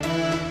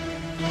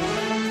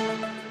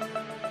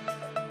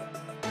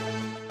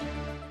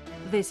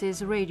This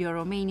is Radio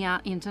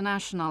Romania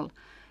International.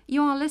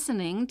 You are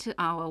listening to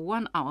our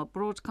one-hour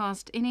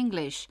broadcast in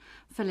English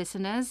for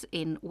listeners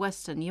in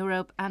Western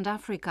Europe and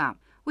Africa.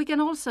 We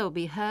can also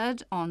be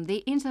heard on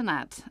the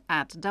internet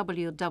at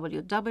www.rri.ro,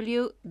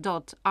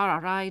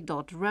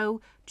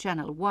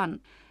 Channel 1.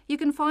 You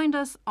can find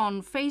us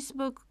on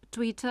Facebook,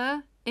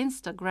 Twitter,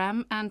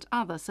 Instagram and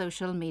other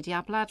social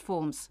media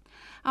platforms.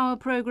 Our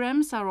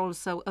programs are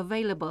also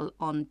available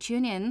on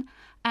TuneIn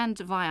and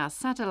via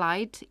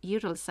satellite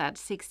Eutelsat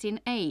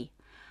 16A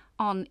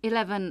on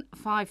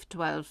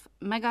 11,512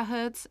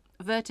 MHz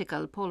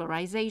vertical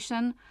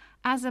polarization,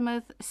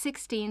 azimuth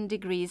 16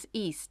 degrees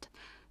east,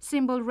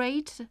 symbol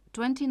rate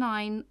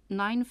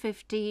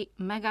 29,950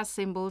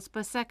 megasymbols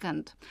per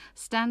second,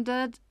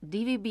 standard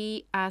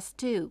DVB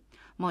as2,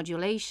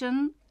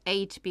 modulation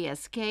 8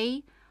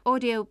 PSK,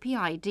 audio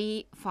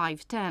PID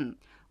 510.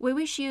 We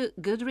wish you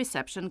good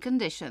reception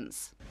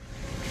conditions.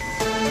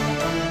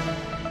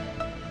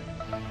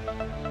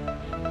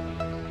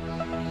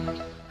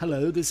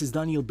 Hello, this is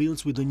Daniel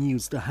Bills with the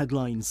news, the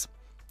headlines.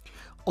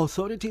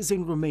 Authorities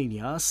in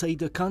Romania say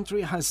the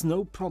country has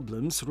no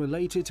problems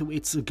related to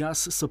its gas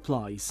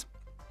supplies.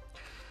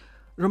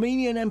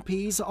 Romanian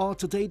MPs are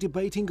today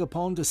debating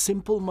upon the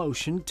simple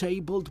motion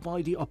tabled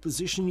by the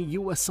opposition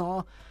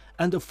USR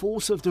and the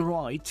force of the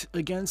right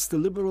against the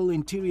Liberal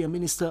Interior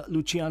Minister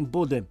Lucian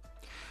Bode.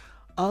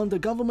 And the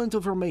government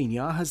of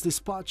Romania has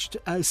dispatched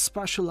a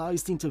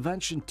specialized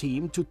intervention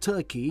team to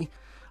Turkey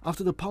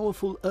after the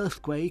powerful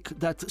earthquake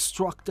that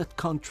struck that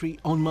country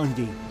on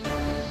Monday.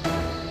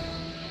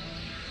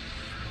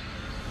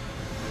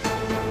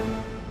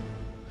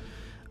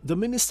 The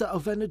Minister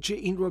of Energy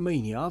in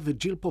Romania,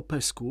 Virgil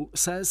Popescu,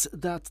 says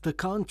that the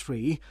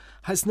country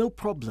has no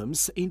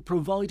problems in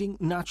providing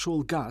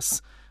natural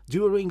gas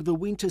during the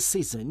winter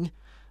season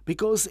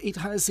because it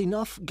has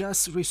enough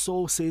gas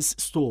resources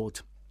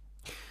stored.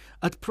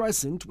 At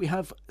present, we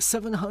have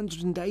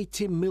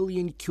 780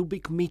 million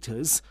cubic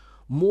meters,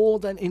 more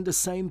than in the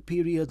same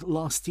period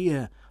last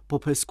year,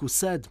 Popescu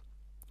said.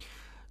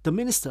 The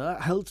minister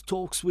held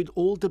talks with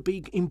all the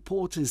big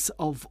importers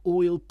of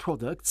oil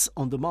products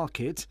on the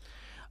market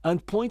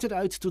and pointed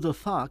out to the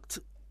fact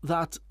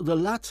that the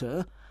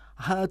latter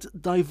had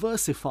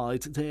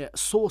diversified their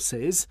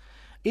sources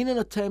in an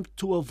attempt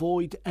to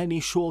avoid any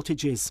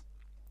shortages.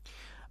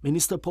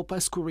 Minister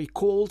Popescu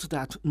recalled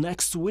that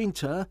next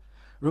winter,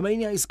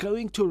 Romania is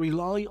going to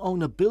rely on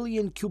 1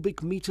 billion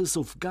cubic meters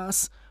of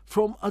gas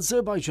from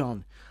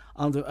Azerbaijan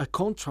under a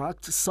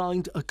contract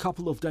signed a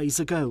couple of days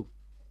ago.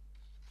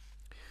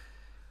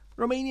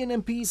 Romanian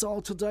MPs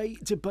are today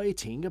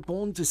debating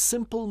upon the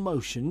simple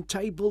motion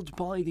tabled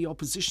by the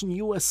opposition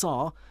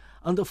USR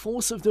and the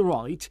force of the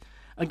right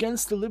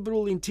against the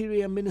Liberal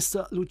Interior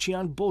Minister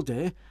Lucian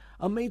Bode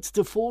amid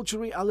the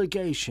forgery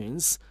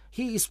allegations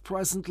he is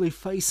presently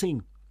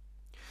facing.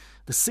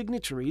 The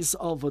signatories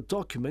of a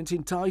document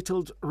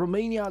entitled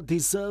 "Romania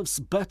Deserves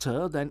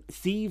Better Than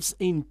Thieves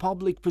in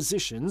Public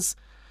Positions"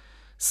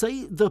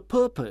 say the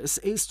purpose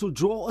is to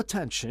draw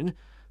attention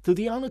to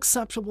the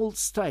unacceptable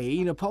stay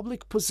in a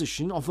public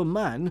position of a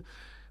man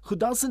who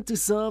doesn't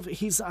deserve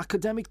his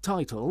academic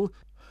title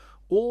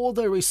or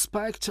the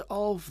respect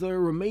of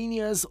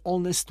Romania's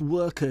honest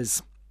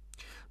workers.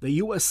 The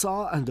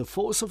USR and the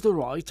force of the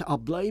right are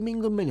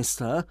blaming the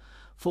minister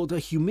for the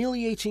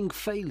humiliating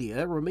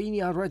failure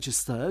Romania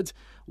registered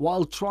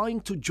while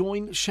trying to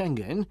join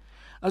Schengen,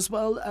 as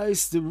well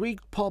as the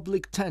rigged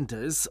public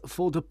tenders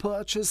for the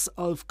purchase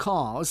of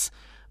cars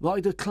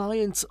by the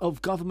clients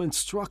of government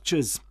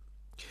structures.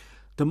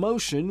 The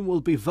motion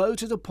will be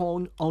voted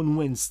upon on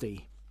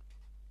Wednesday.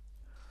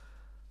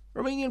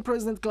 Romanian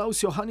President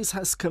Klaus Iohannis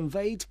has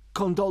conveyed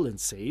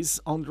condolences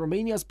on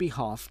Romania's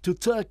behalf to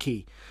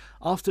Turkey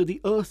after the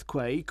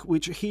earthquake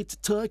which hit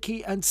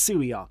Turkey and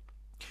Syria.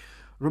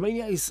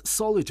 Romania is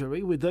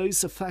solidary with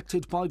those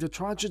affected by the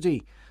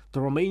tragedy, the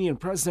Romanian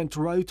president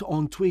wrote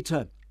on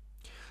Twitter.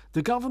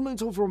 The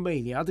government of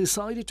Romania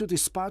decided to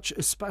dispatch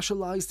a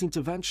specialized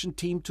intervention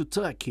team to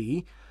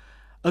Turkey,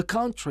 a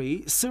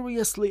country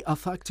seriously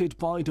affected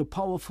by the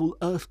powerful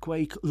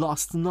earthquake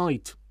last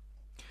night.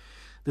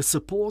 The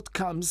support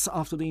comes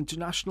after the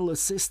international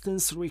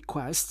assistance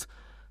request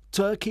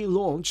Turkey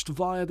launched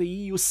via the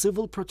EU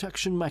Civil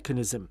Protection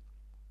Mechanism.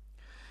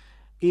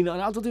 In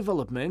another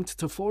development,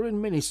 the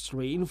Foreign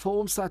Ministry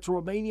informs that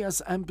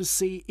Romania's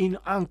embassy in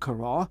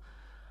Ankara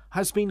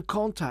has been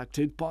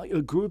contacted by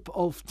a group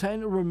of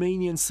 10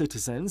 Romanian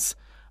citizens,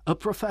 a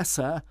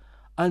professor,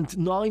 and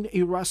 9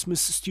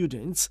 Erasmus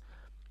students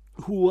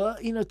who were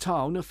in a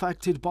town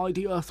affected by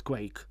the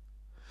earthquake.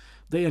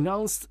 They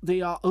announced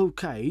they are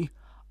okay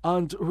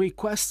and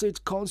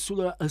requested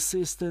consular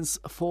assistance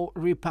for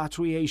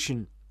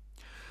repatriation.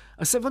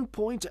 A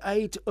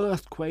 7.8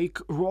 earthquake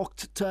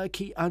rocked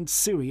Turkey and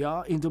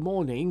Syria in the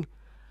morning,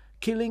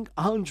 killing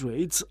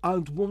hundreds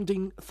and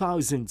wounding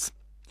thousands.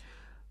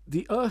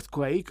 The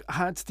earthquake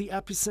had the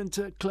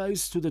epicenter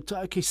close to the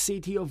Turkish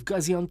city of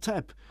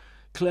Gaziantep,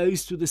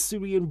 close to the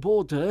Syrian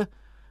border,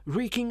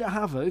 wreaking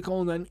havoc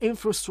on an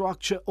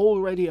infrastructure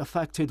already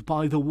affected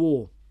by the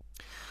war.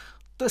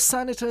 The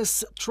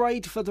Senators'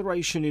 Trade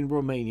Federation in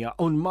Romania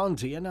on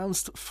Monday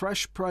announced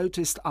fresh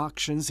protest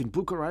actions in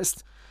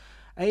Bucharest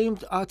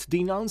aimed at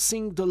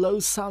denouncing the low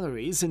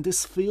salaries in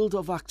this field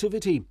of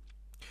activity.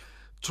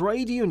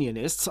 Trade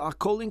unionists are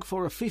calling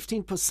for a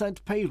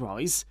 15% pay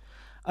rise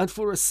and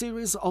for a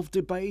series of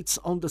debates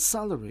on the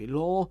salary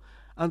law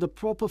and the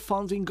proper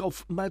funding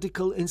of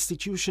medical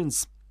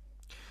institutions.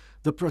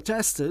 The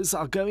protesters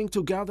are going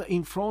to gather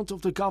in front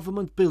of the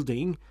government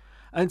building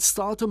and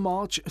start a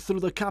march through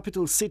the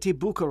capital city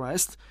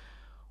Bucharest,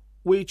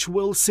 which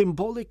will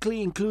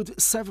symbolically include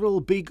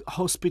several big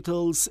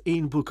hospitals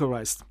in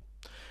Bucharest.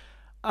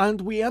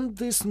 And we end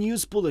this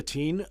news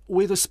bulletin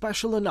with a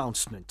special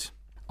announcement.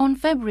 On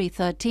February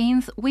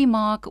 13th, we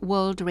mark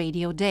World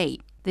Radio Day.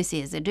 This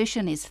year's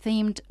edition is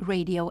themed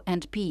Radio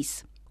and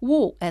Peace.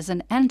 War, as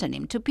an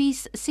antonym to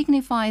peace,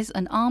 signifies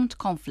an armed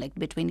conflict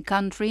between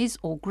countries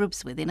or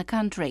groups within a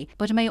country,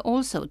 but may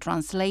also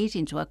translate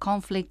into a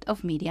conflict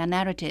of media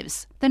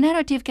narratives. The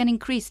narrative can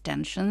increase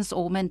tensions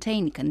or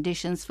maintain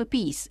conditions for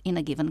peace in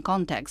a given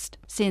context.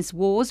 Since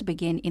wars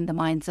begin in the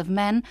minds of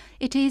men,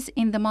 it is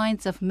in the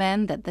minds of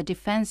men that the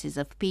defences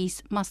of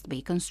peace must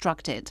be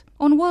constructed.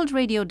 On World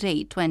Radio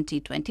Day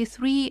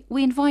 2023,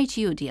 we invite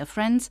you, dear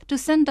friends, to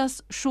send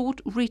us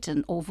short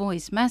written or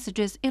voice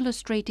messages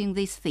illustrating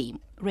this theme,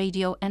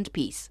 Radio and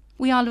Peace.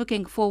 We are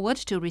looking forward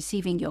to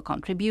receiving your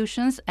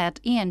contributions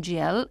at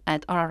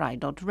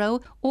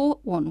engl@rri.ro or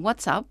on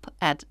WhatsApp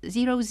at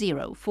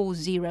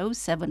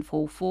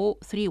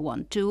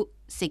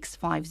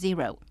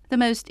 0040744312650. The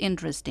most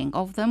interesting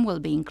of them will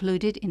be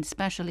included in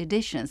special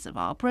editions of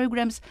our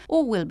programs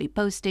or will be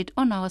posted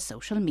on our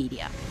social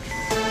media.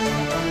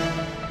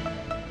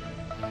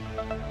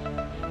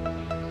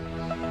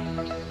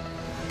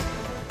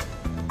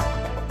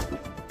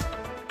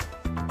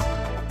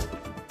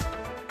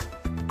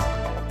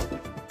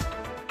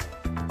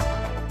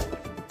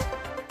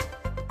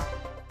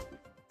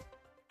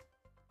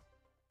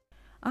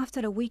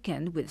 After a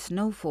weekend with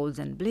snowfalls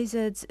and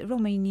blizzards,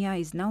 Romania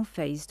is now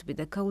faced with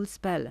a cold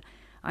spell.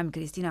 I'm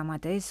Cristina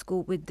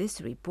Mateescu with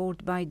this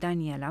report by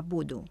Daniela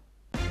Budu.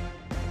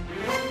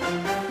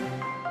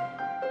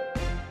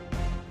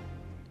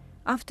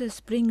 After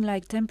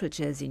spring-like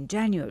temperatures in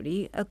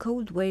January, a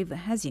cold wave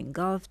has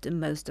engulfed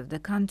most of the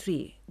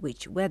country,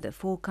 which weather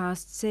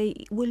forecasts say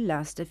will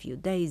last a few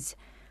days.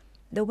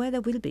 The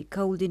weather will be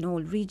cold in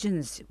all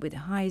regions, with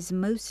highs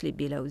mostly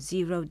below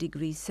 0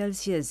 degrees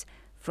Celsius,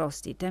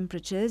 frosty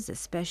temperatures,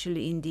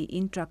 especially in the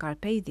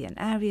intracarpathian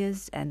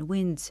areas, and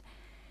winds.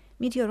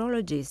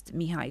 Meteorologist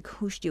Mihai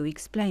Huștiu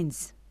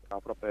explains.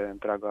 Aproape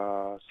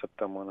întreaga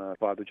săptămână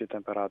va aduce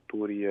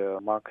temperaturi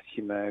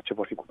maxime ce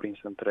vor fi cuprinse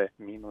între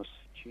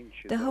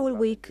 -5 The whole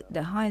week,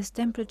 the highest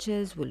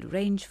temperatures will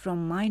range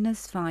from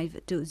 -5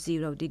 to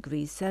 0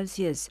 degrees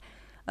Celsius,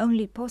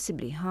 only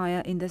possibly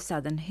higher in the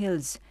southern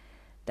hills.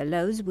 The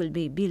lows will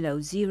be below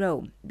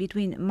 0,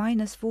 between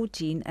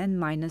 -14 and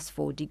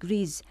 -4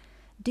 degrees,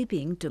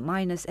 dipping to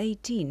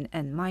 -18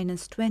 and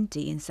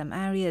 -20 in some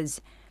areas.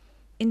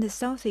 In the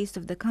southeast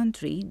of the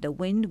country, the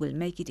wind will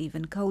make it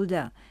even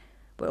colder.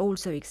 We're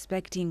also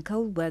expecting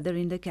cold weather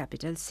in the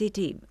capital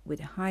city,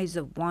 with highs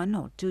of 1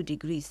 or 2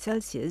 degrees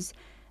Celsius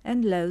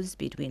and lows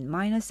between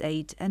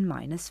 -8 and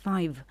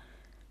 -5.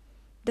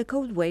 The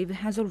cold wave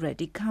has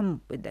already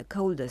come, with the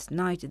coldest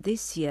night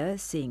this year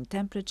seeing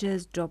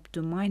temperatures drop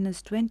to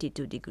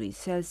 -22 degrees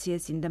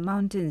Celsius in the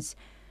mountains,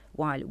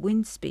 while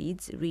wind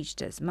speeds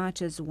reached as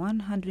much as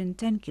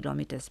 110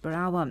 kilometers per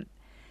hour.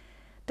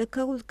 The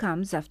cold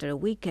comes after a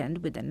weekend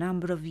with a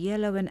number of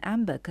yellow and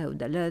amber code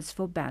alerts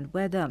for bad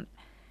weather.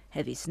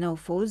 Heavy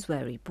snowfalls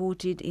were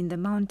reported in the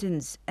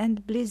mountains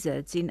and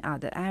blizzards in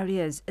other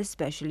areas,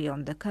 especially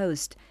on the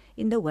coast,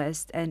 in the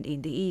west and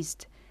in the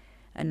east.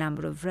 A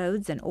number of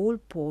roads and all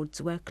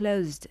ports were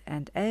closed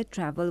and air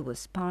travel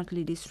was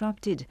partly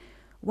disrupted,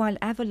 while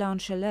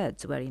avalanche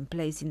alerts were in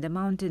place in the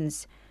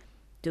mountains.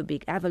 2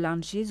 big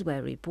avalanches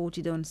were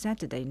reported on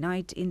Saturday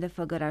night in the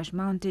Făgăraș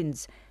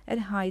Mountains at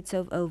heights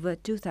of over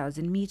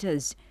 2,000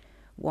 meters.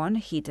 One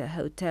hit a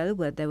hotel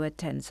where there were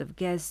tens of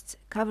guests,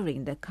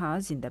 covering the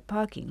cars in the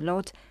parking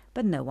lot,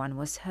 but no one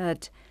was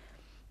hurt.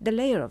 The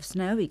layer of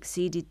snow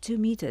exceeded 2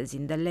 meters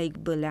in the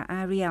Lake Bâlea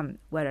area,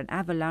 where an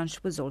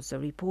avalanche was also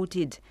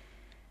reported.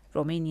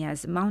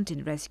 Romania's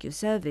Mountain Rescue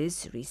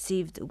Service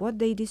received what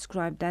they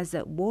described as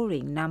a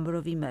worrying number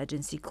of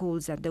emergency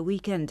calls at the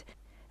weekend,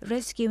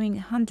 rescuing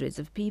hundreds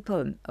of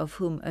people, of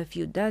whom a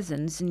few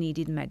dozens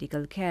needed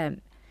medical care.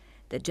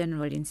 The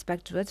General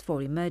Inspectorate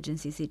for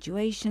Emergency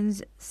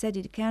Situations said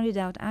it carried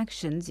out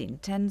actions in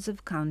tens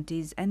of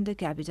counties and the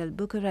capital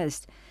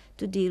Bucharest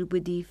to deal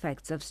with the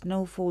effects of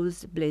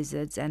snowfalls,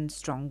 blizzards and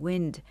strong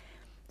wind.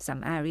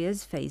 Some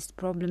areas faced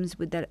problems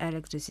with their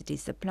electricity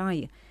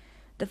supply.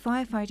 The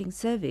firefighting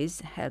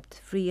service helped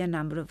free a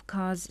number of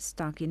cars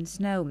stuck in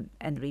snow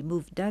and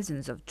remove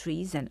dozens of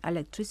trees and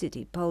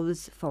electricity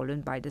poles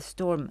fallen by the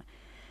storm.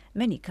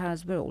 Many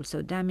cars were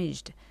also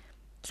damaged.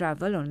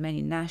 Travel on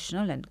many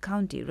national and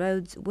county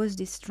roads was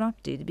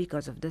disrupted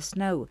because of the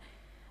snow.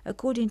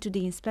 According to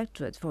the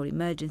Inspectorate for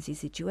Emergency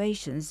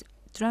Situations,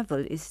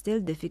 travel is still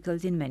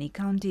difficult in many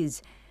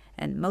counties,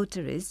 and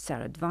motorists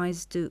are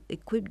advised to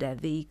equip their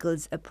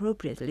vehicles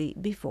appropriately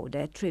before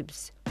their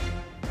trips.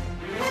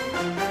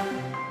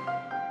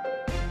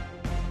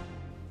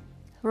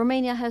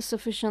 Romania has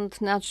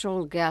sufficient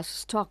natural gas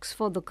stocks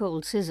for the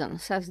cold season,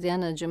 says the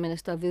Energy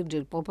Minister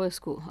Virgil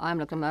Popescu. I'm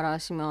Dr. Mara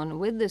Simon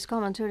with this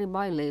commentary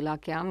by Leila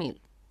Keamil.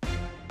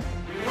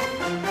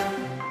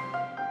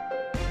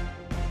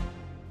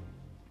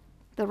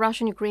 The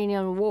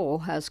Russian-Ukrainian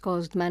war has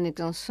caused many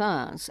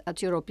concerns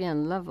at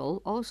European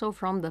level, also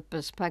from the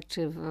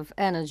perspective of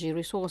energy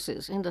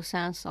resources in the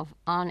sense of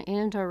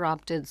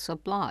uninterrupted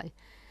supply.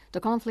 The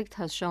conflict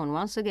has shown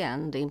once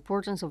again the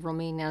importance of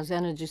Romania's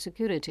energy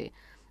security,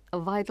 a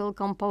vital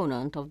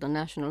component of the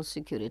national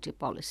security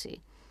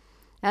policy.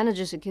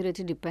 Energy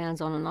security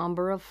depends on a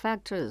number of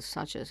factors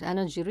such as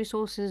energy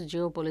resources,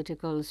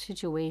 geopolitical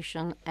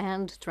situation,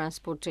 and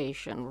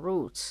transportation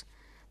routes.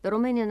 The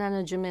Romanian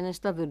Energy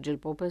Minister Virgil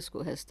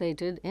Popescu has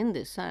stated in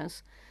this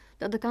sense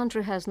that the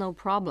country has no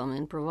problem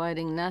in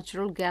providing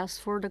natural gas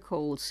for the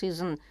cold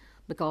season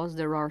because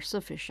there are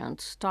sufficient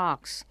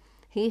stocks.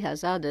 He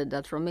has added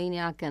that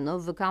Romania can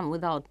overcome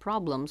without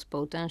problems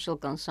potential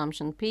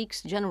consumption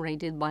peaks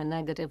generated by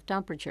negative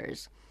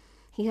temperatures.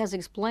 He has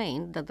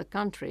explained that the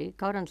country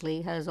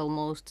currently has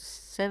almost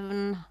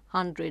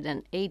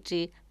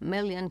 780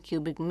 million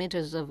cubic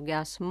meters of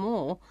gas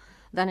more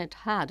than it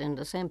had in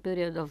the same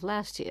period of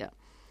last year.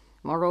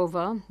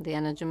 Moreover, the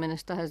Energy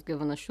Minister has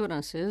given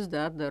assurances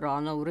that there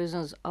are no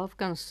reasons of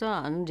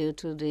concern due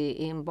to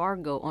the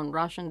embargo on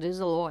Russian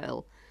diesel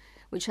oil,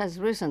 which has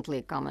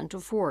recently come into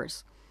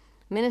force.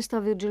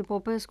 Minister Virgil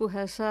Popescu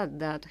has said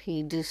that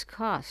he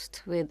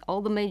discussed with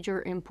all the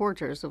major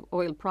importers of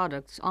oil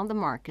products on the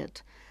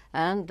market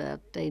and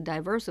that they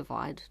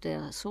diversified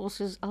their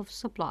sources of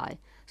supply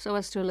so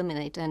as to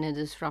eliminate any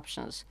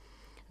disruptions.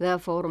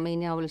 Therefore,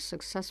 Romania will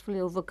successfully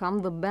overcome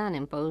the ban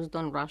imposed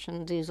on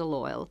Russian diesel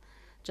oil,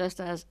 just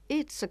as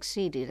it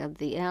succeeded at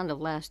the end of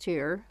last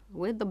year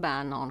with the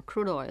ban on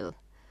crude oil,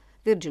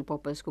 Virgil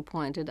Popescu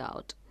pointed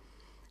out.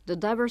 The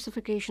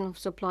diversification of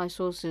supply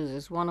sources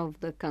is one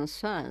of the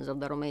concerns of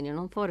the Romanian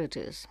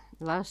authorities.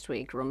 Last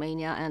week,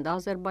 Romania and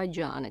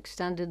Azerbaijan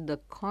extended the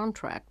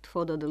contract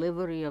for the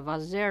delivery of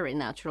Azeri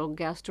natural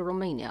gas to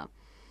Romania.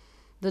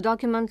 The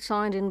document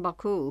signed in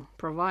Baku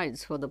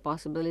provides for the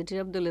possibility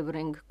of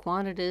delivering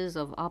quantities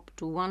of up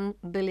to 1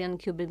 billion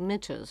cubic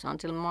meters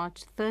until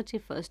March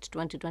 31,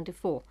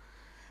 2024,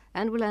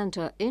 and will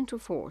enter into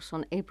force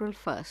on April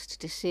 1st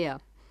this year.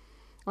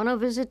 On a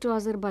visit to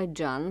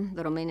Azerbaijan,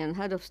 the Romanian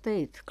head of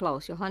state,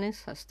 Klaus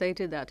Iohannis, has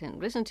stated that in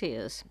recent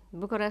years,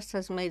 Bucharest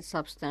has made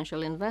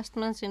substantial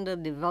investments in the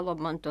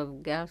development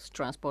of gas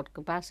transport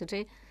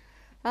capacity,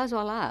 as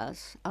well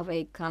as of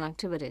a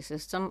connectivity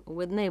system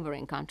with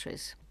neighboring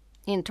countries.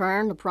 In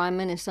turn, the Prime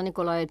Minister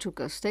Nicolae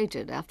Ciucă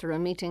stated after a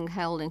meeting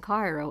held in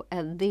Cairo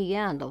at the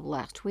end of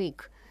last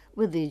week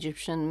with the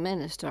Egyptian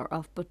Minister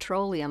of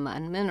Petroleum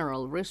and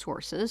Mineral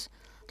Resources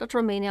that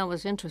Romania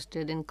was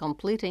interested in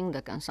completing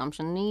the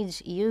consumption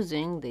needs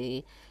using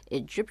the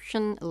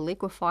Egyptian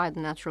liquefied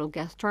natural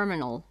gas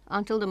terminal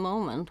until the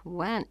moment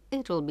when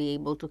it will be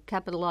able to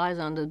capitalize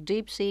on the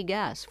deep-sea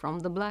gas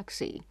from the Black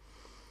Sea.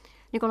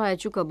 Nicolae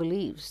Ciucă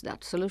believes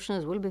that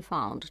solutions will be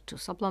found to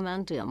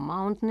supplement the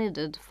amount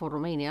needed for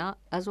Romania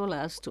as well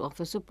as to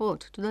offer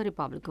support to the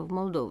Republic of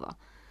Moldova.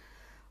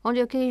 On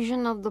the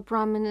occasion of the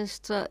Prime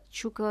Minister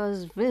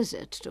Ciucă's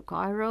visit to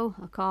Cairo,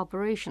 a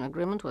cooperation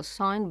agreement was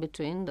signed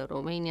between the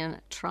Romanian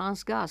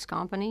Transgas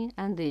Company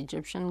and the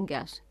Egyptian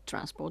Gas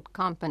Transport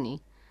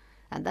Company.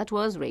 And that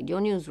was Radio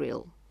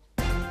Newsreel.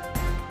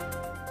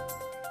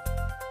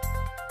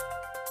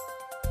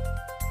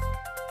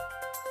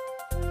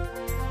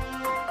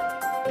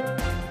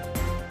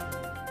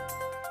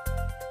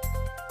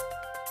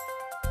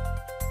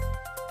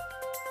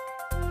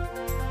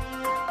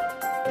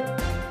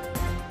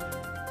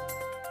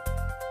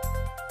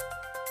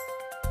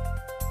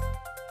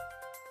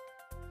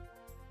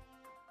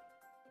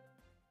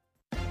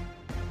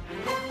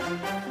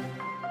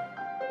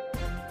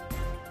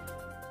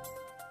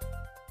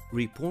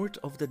 Report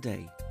of the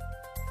Day.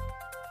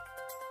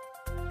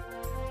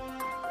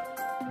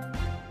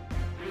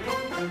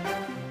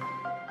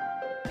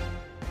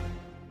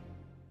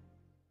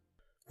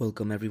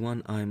 Welcome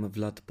everyone, I'm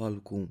Vlad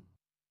Palcu.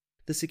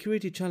 The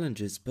security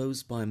challenges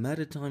posed by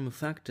maritime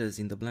factors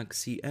in the Black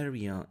Sea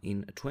area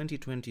in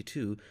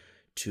 2022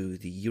 to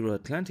the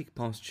Euro-Atlantic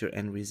posture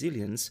and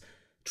resilience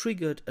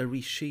triggered a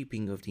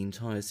reshaping of the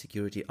entire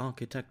security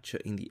architecture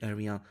in the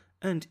area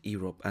and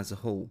Europe as a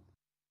whole.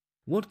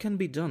 What can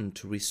be done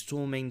to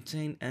restore,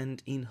 maintain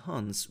and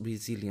enhance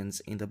resilience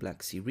in the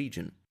Black Sea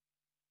region?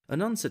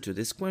 An answer to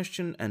this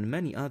question and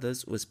many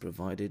others was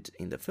provided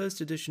in the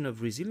first edition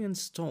of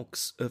Resilience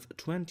Talks of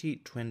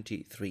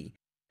 2023,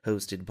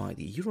 hosted by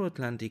the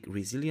Euro-Atlantic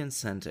Resilience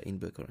Center in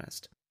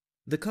Bucharest.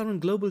 The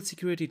current global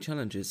security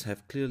challenges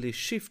have clearly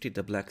shifted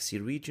the Black Sea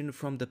region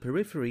from the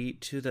periphery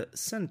to the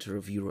center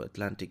of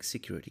Euro-Atlantic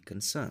security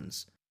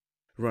concerns.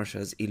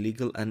 Russia's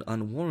illegal and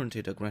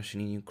unwarranted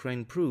aggression in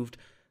Ukraine proved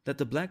that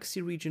the Black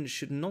Sea region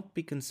should not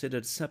be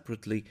considered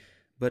separately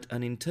but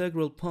an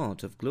integral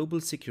part of global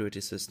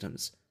security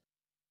systems.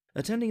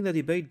 Attending the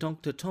debate,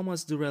 Dr.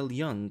 Thomas Durrell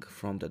Young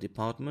from the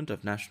Department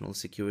of National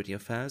Security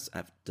Affairs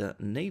at the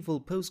Naval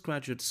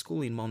Postgraduate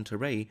School in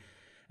Monterey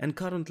and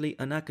currently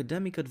an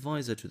academic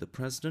advisor to the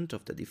president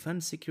of the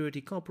Defense Security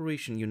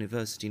Corporation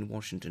University in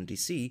Washington,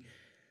 D.C.,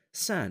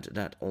 said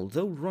that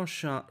although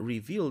Russia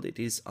revealed it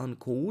is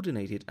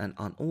uncoordinated and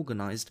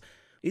unorganized,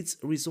 its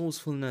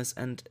resourcefulness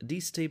and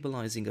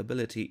destabilizing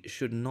ability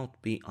should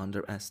not be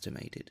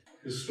underestimated.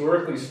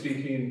 Historically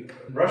speaking,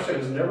 Russia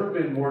has never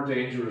been more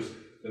dangerous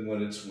than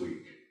when it's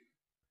weak.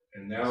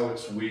 And now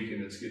it's weak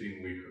and it's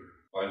getting weaker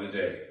by the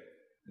day.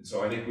 And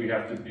so I think we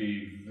have to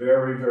be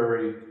very,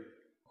 very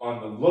on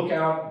the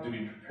lookout, to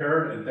be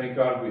prepared, and thank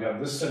God we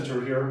have this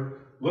center here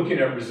looking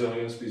at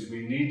resilience, because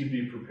we need to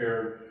be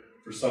prepared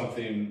for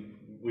something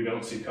we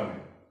don't see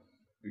coming.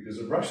 Because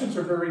the Russians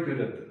are very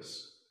good at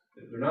this.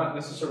 They're not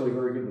necessarily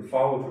very good with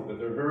follow-through, but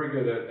they're very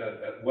good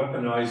at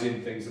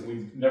weaponizing things that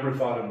we've never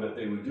thought of that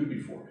they would do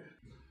before.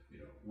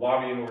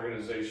 Lobbying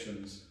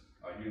organizations,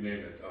 you name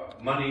it,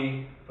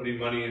 money, putting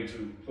money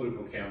into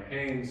political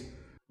campaigns.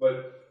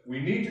 But we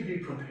need to be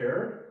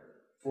prepared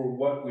for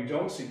what we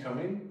don't see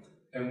coming,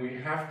 and we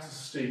have to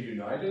stay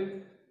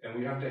united, and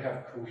we have to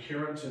have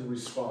coherence in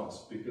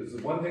response, because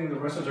the one thing the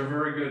Russians are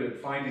very good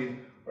at finding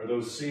are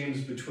those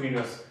seams between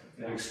us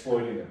and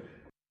exploiting them.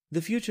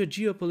 The future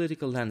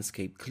geopolitical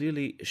landscape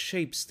clearly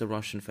shapes the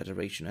Russian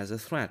Federation as a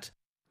threat,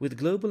 with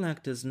global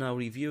actors now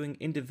reviewing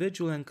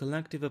individual and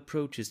collective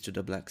approaches to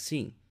the Black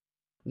Sea.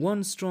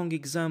 One strong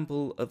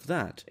example of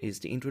that is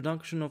the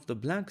introduction of the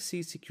Black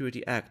Sea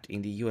Security Act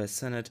in the US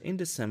Senate in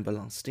December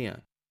last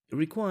year,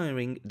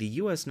 requiring the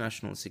US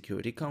National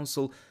Security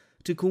Council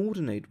to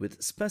coordinate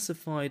with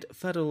specified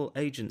federal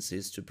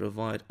agencies to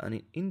provide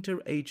an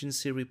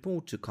interagency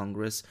report to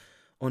Congress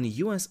on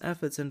US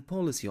efforts and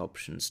policy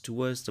options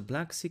towards the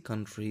Black Sea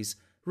countries,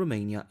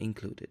 Romania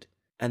included.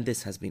 And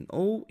this has been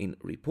all in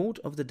Report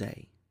of the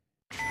Day.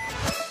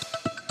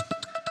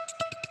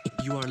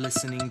 You are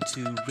listening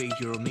to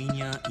Radio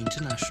Romania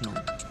International.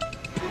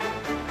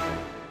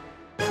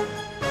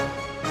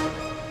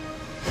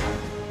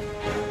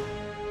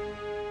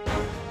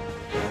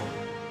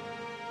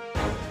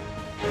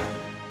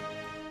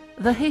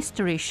 The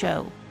History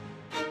Show.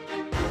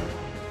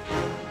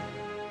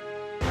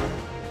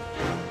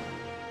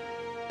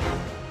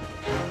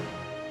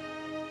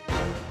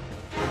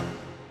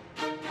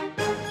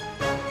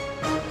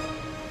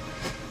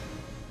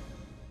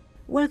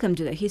 Welcome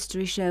to the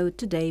History Show,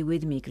 today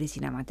with me,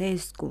 Cristina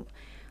Mateescu.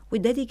 We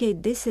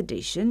dedicate this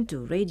edition to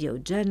radio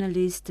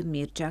journalist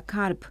Mircea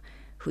Karp,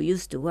 who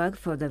used to work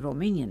for the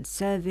Romanian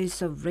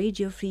service of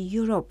Radio Free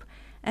Europe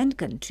and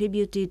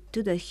contributed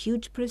to the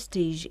huge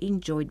prestige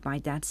enjoyed by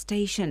that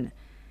station.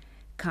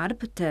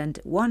 Karp turned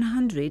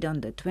 100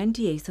 on the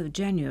 28th of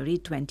January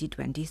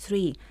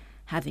 2023,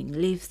 having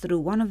lived through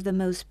one of the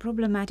most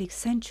problematic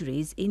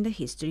centuries in the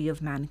history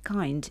of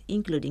mankind,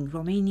 including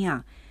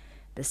Romania,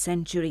 the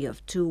century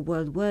of 2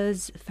 world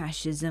wars,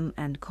 fascism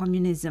and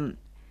communism.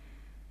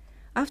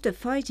 After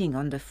fighting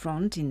on the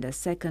front in the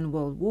Second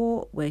World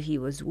War, where he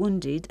was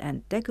wounded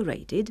and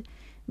decorated,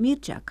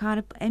 Mircea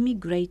Karp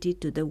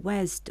emigrated to the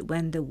West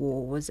when the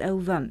war was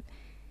over.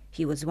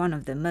 He was one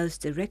of the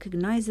most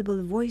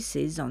recognizable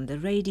voices on the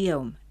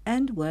radio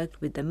and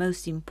worked with the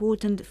most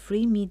important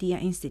free media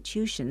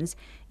institutions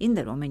in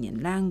the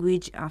Romanian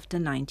language after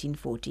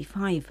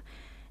 1945,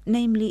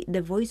 namely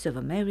the Voice of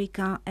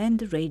America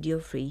and Radio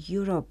Free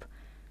Europe.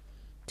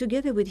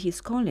 Together with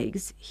his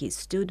colleagues, he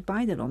stood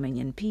by the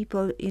Romanian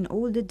people in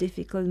all the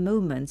difficult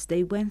moments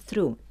they went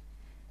through,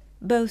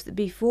 both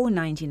before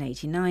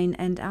 1989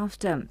 and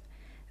after.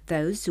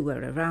 Those who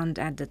were around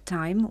at the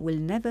time will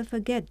never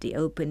forget the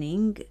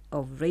opening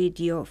of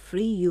Radio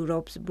Free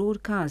Europe's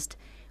broadcast,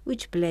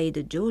 which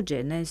played George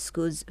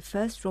Enescu's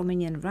first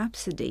Romanian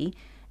Rhapsody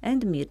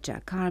and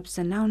Mircea Karp's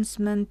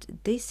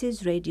announcement, "This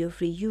is Radio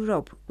Free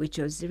Europe," which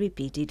was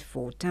repeated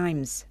 4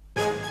 times.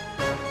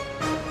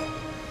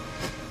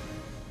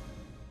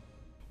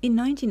 In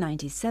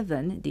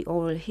 1997, the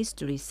Oral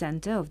History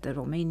Center of the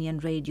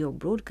Romanian Radio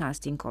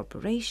Broadcasting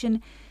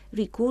Corporation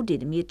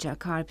recorded Mircea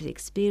Karp's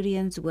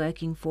experience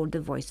working for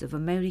the Voice of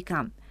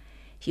America.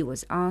 He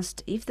was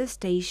asked if the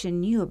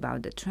station knew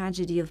about the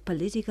tragedy of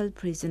political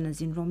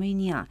prisoners in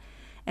Romania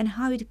and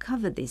how it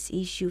covered this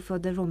issue for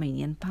the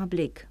Romanian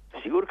public.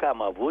 Sigur că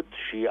am avut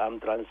și am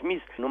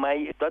transmis.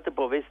 Numai toată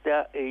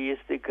povestea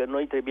este că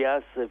noi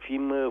trebuia să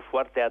fim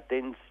foarte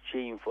atenți ce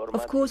informații.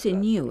 Of course he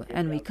knew,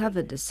 and we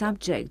covered the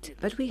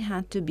subject, but we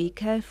had to be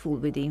careful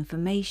with the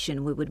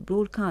information we would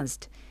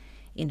broadcast.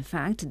 In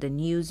fact, the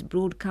news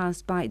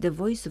broadcast by the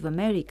Voice of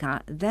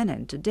America then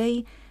and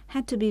today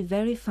had to be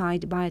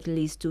verified by at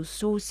least 2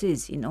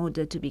 sources in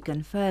order to be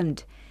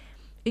confirmed.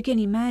 You can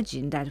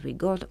imagine that we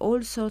got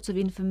all sorts of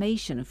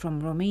information from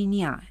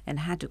Romania and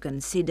had to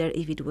consider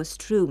if it was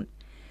true.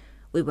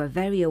 We were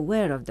very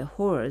aware of the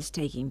horrors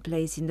taking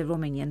place in the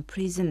Romanian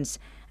prisons,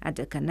 at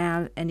the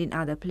canal and in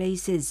other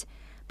places,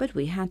 But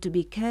we had to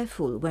be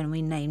careful when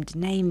we named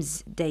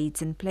names,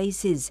 dates and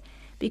places,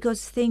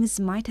 because things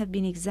might have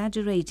been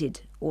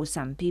exaggerated, or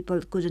some people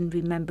couldn't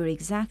remember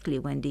exactly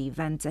when the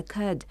events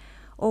occurred,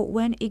 or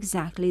when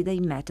exactly they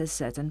met a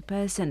certain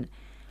person.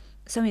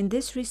 So in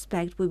this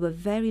respect we were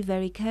very,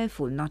 very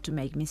careful not to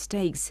make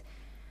mistakes.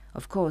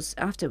 Of course,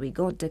 after we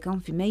got the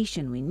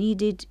confirmation we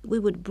needed, we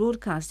would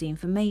broadcast the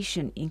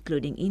information,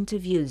 including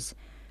interviews.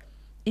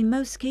 In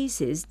most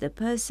cases, the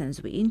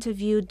persons we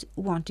interviewed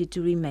wanted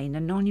to remain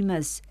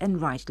anonymous,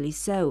 and rightly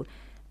so,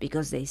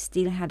 because they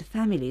still had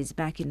families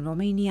back in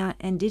Romania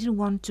and didn't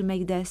want to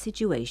make their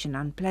situation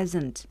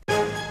unpleasant.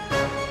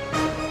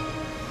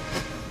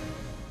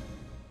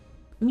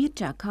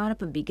 Mircea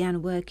Karp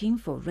began working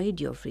for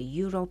Radio Free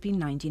Europe in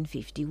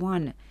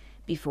 1951,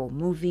 before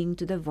moving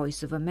to the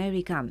Voice of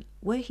America,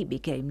 where he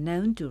became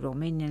known to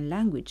Romanian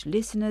language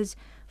listeners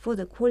for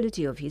the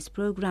quality of his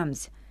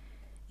programs.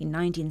 In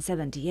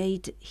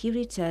 1978, he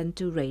returned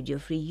to Radio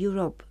Free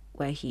Europe,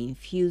 where he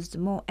infused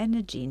more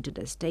energy into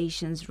the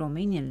station's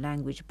Romanian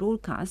language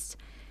broadcasts,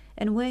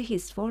 and where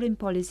his foreign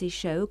policy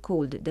show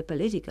called The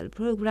Political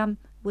Program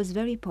was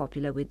very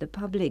popular with the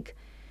public.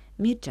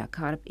 Mircea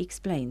Karp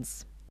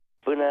explains.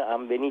 Până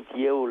am venit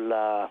eu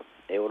la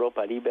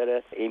Europa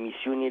Liberă,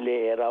 emisiunile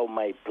erau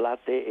mai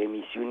plate,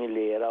 emisiunile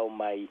erau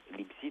mai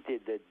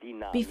lipsite de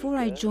dinamică.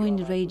 Before I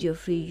joined Radio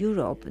Free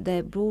Europe,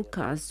 their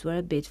broadcasts were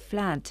a bit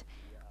flat.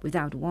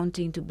 Without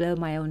wanting to blow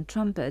my own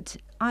trumpet,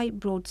 I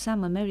brought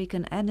some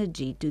American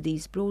energy to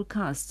these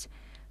broadcasts,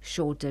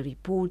 shorter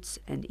reports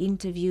and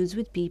interviews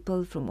with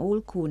people from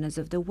all corners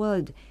of the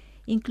world,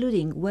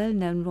 including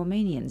well-known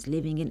Romanians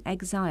living in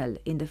exile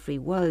in the free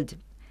world.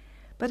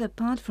 But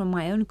apart from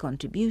my own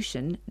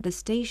contribution, the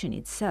station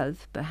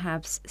itself,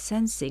 perhaps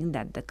sensing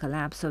that the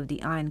collapse of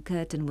the Iron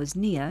Curtain was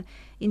near,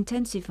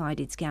 intensified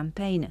its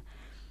campaign.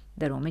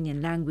 The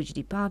Romanian language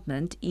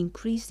department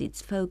increased its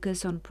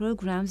focus on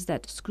programs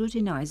that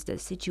scrutinized the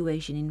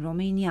situation in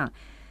Romania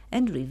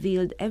and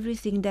revealed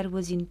everything that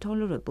was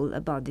intolerable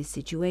about this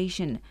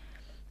situation.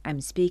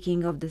 I'm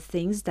speaking of the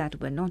things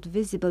that were not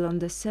visible on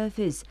the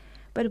surface,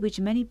 but which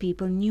many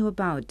people knew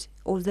about,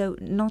 although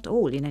not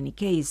all in any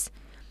case.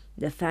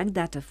 The fact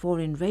that a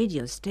foreign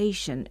radio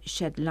station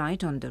shed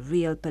light on the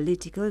real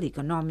political,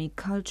 economic,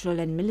 cultural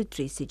and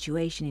military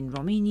situation in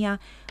Romania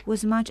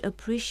was much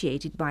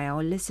appreciated by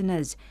our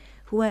listeners,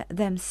 who were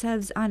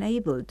themselves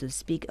unable to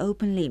speak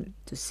openly,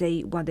 to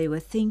say what they were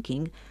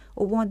thinking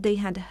or what they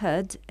had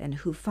heard, and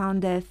who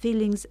found their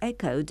feelings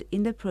echoed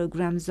in the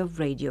programs of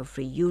Radio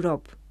Free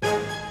Europe.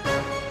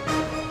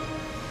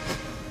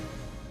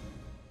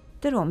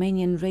 The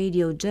Romanian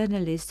radio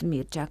journalist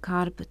Mircea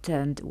Karp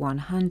turned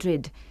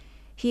 100.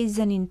 He is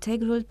an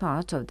integral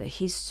part of the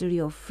history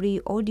of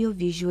free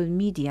audiovisual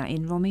media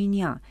in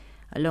Romania,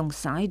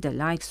 alongside the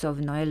likes of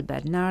Noel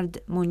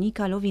Bernard,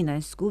 Monica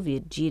Lovinescu,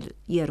 Virgil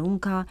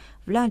Ierunca,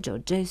 Vlad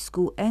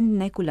Georgescu and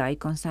Neculai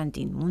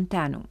Constantin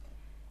Munteanu.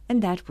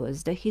 And that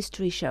was the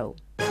History Show.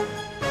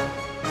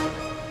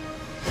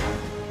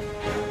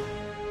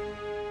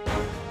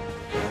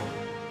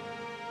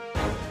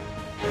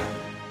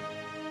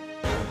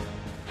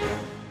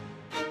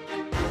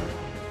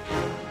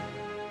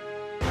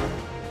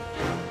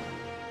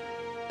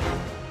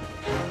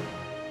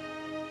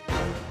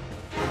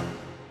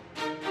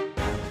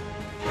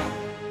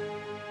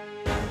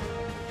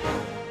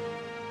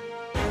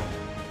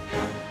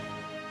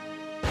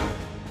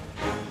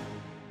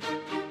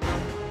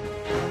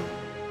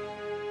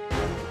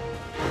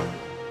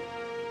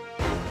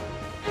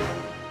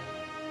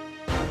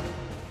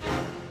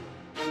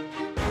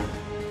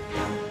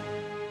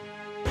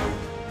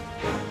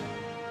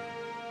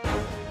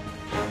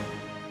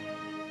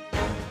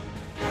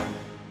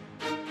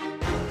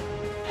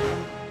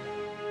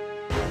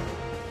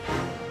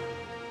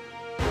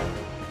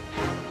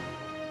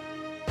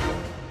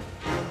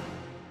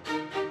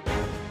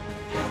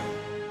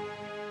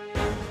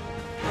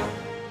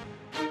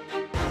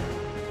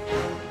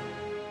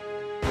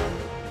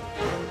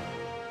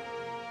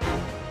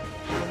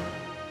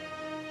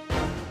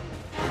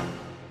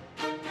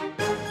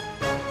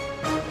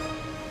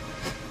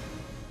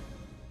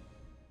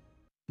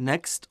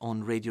 Next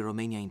on Radio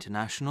Romania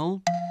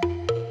International,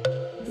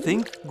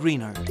 Think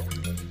Greener.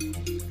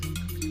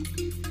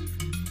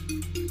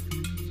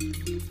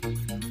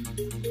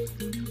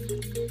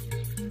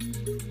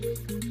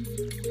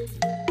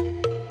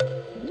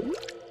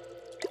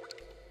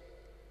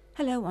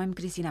 Hello, I'm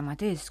Cristina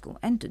Matescu,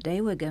 and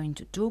today we're going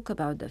to talk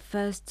about the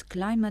first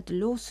climate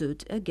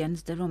lawsuit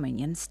against the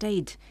Romanian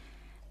state.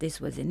 This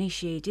was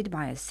initiated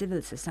by a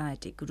civil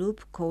society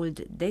group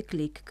called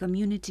Declic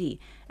Community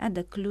at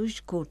the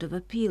Cluj Court of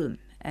Appeal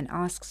and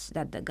asks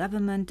that the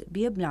government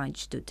be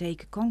obliged to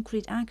take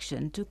concrete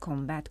action to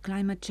combat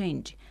climate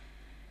change.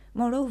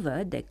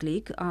 Moreover,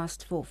 Declic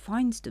asked for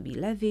fines to be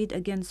levied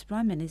against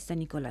Prime Minister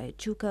Nicolae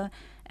Ciucă,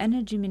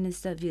 Energy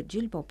Minister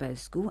Virgil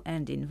Popescu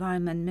and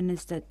Environment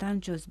Minister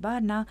Tancios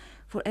Barna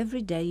for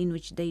every day in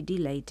which they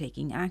delay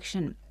taking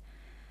action.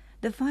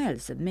 The file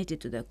submitted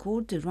to the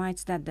court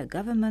writes that the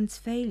government's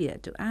failure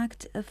to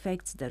act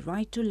affects the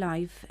right to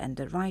life and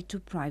the right to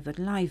private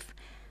life,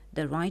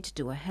 the right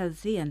to a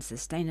healthy and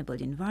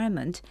sustainable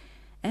environment,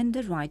 and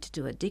the right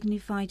to a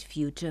dignified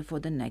future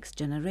for the next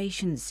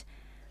generations.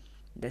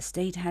 The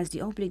state has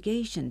the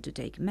obligation to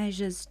take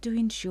measures to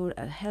ensure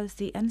a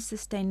healthy and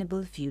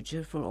sustainable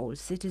future for all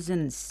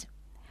citizens.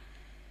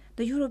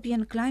 The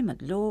European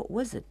Climate Law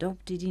was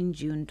adopted in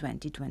June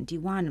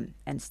 2021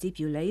 and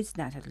stipulates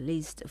that at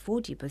least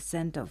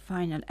 40% of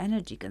final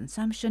energy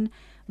consumption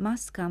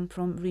must come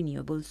from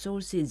renewable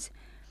sources.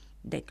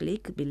 The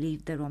clique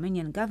believed the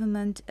Romanian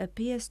government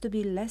appears to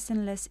be less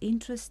and less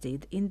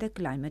interested in the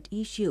climate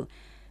issue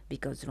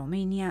because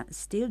Romania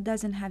still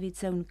doesn't have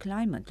its own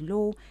climate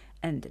law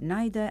and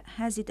neither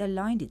has it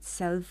aligned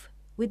itself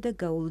with the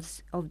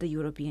goals of the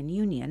European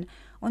Union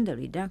on the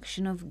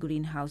reduction of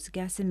greenhouse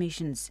gas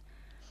emissions.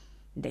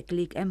 The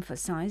clique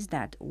emphasized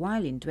that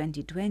while in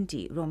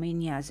 2020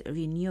 Romania's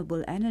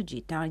renewable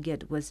energy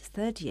target was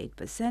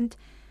 38%,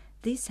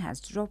 this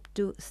has dropped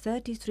to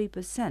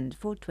 33%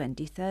 for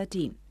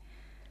 2030.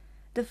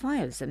 The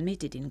file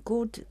submitted in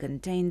court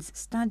contains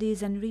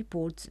studies and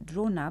reports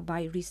drawn up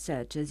by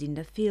researchers in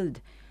the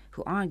field,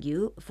 who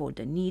argue for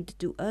the need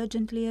to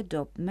urgently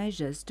adopt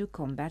measures to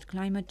combat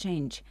climate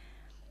change.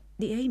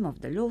 The aim of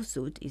the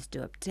lawsuit is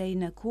to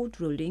obtain a court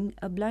ruling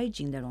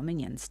obliging the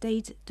Romanian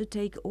state to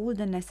take all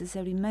the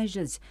necessary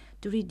measures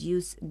to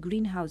reduce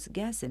greenhouse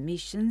gas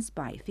emissions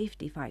by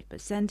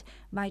 55%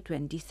 by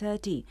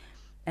 2030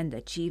 and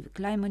achieve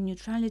climate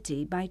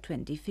neutrality by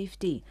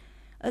 2050,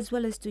 as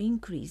well as to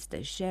increase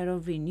the share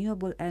of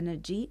renewable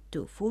energy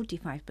to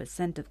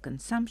 45% of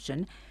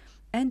consumption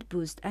and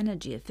boost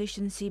energy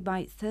efficiency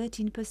by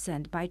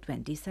 13% by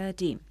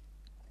 2030.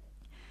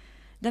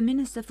 The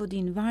Minister for the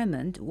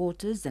Environment,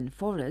 Waters and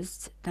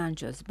Forests,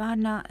 Tancios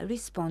Barna,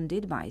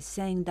 responded by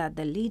saying that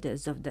the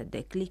leaders of the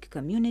Declic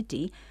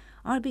community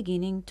are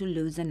beginning to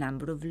lose a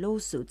number of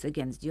lawsuits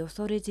against the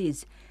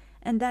authorities,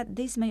 and that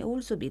this may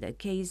also be the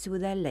case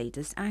with their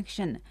latest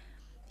action.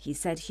 He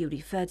said he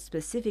referred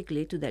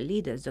specifically to the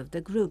leaders of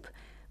the group,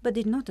 but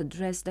did not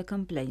address the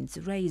complaints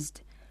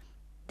raised.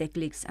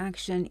 Declic's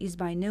action is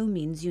by no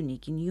means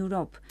unique in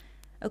Europe.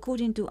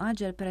 According to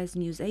Ager Press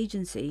news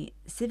agency,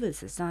 civil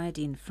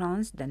society in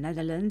France, the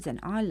Netherlands and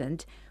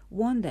Ireland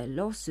won their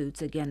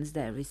lawsuits against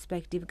their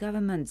respective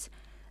governments,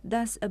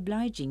 thus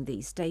obliging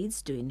these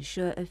states to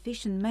ensure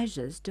efficient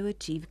measures to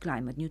achieve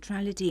climate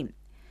neutrality.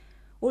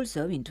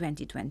 Also in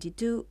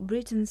 2022,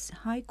 Britain's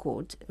High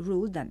Court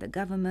ruled that the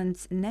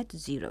government's net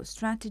zero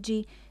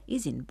strategy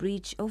is in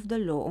breach of the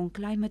law on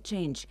climate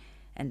change,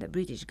 and the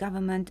British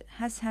government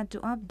has had to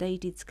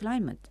update its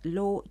climate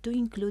law to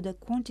include a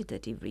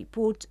quantitative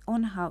report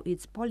on how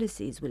its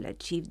policies will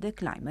achieve the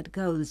climate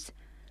goals.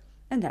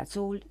 And that's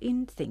all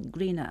in Think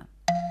Greener.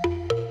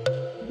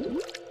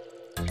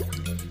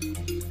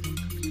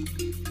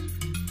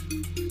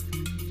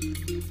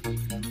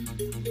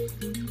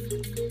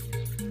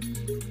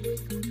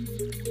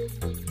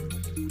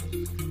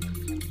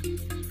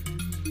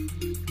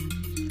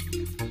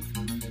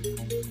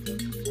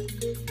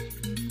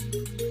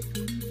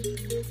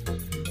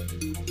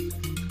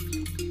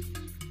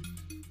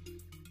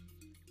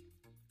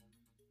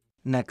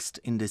 Next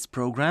in this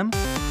program,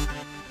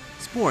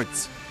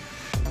 sports.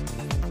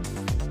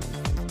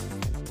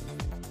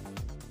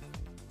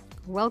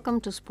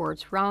 Welcome to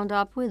Sports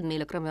Roundup with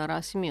Mila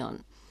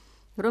Cremera-Simeon.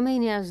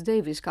 Romania's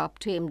Davis Cup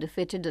team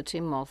defeated the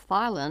team of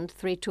Thailand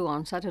 3-2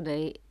 on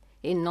Saturday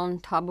in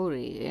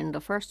Nonthaburi in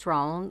the first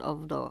round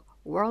of the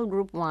World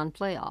Group 1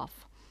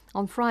 playoff.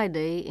 On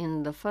Friday,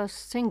 in the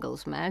first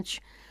singles match,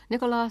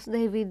 Nicolas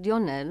David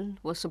Dionel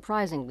was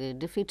surprisingly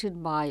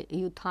defeated by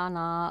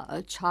Yutana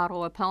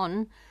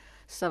Charoepon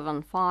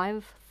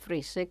 7-5,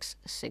 3-6,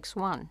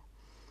 6-1.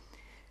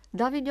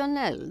 David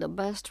Dionel, the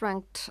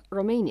best-ranked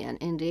Romanian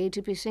in the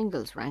ATP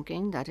singles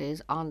ranking, that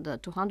is on the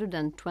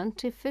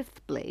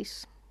 225th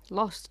place,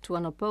 lost to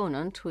an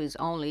opponent who is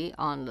only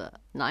on the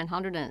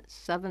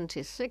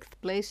 976th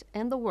place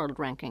in the world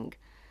ranking.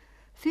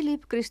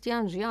 Filip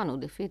Cristian Gianu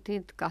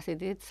defeated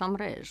Casidit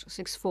Samrej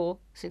 6-4,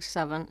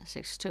 6-7,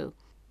 6-2.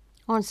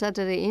 On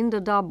Saturday in the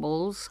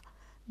doubles,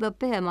 the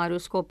pair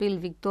Marius Copil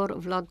Victor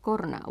Vlad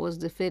Cornea was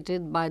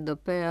defeated by the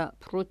pair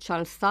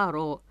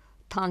Pruchalsaro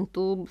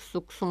Tantub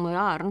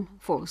Suksumuran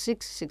for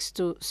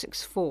 6-2,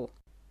 6-4.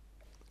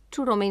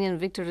 Two Romanian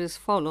victories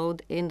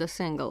followed in the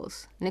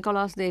singles.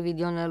 Nicolas David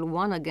Dionel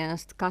won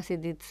against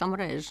Casidit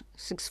Samrej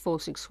 6-4,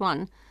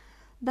 6-1.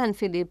 Then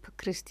Filip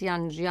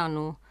Cristian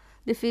Gianu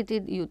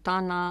defeated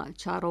Yutana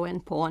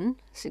Charoenpon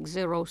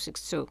 6-0,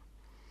 6-2.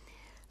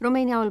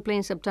 Romania will play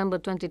in September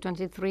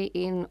 2023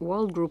 in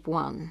World Group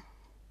 1.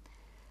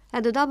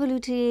 At the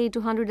WTA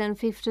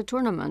 250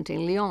 tournament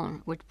in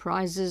Lyon, with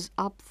prizes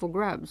up for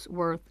grabs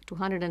worth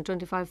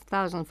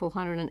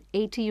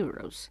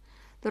 €225,480,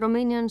 the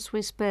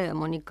Romanian-Swiss pair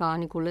Monica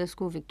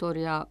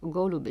Niculescu-Victoria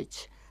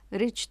Golubic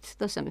reached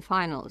the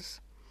semifinals.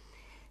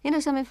 In the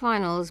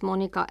semifinals,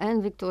 Monica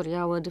and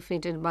Victoria were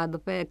defeated by the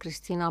pair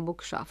Cristina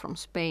Bucșa from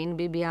Spain,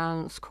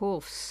 Bibian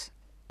Scofs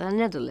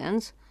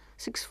Netherlands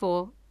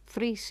 6-4,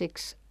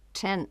 3-6,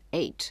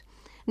 10-8.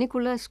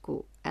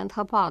 Niculescu and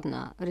her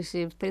partner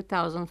received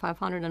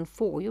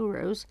 3,504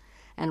 euros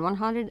and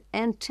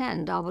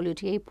 110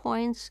 WTA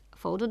points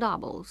for the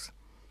doubles.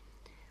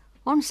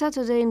 On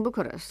Saturday in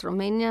Bucharest,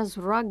 Romania's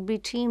rugby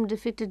team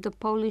defeated the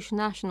Polish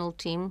national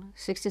team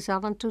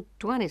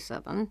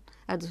 67-27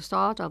 at the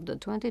start of the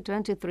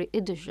 2023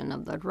 edition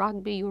of the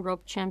Rugby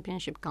Europe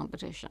Championship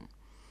competition.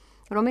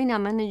 Romania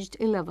managed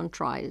 11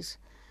 tries.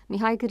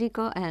 Mihai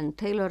Chirică and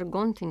Taylor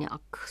Gontignac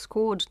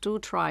scored 2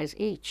 tries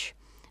each.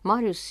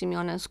 Marius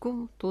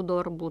Simionescu,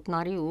 Tudor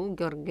Butnariu,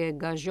 Gheorghe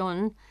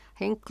Gajon,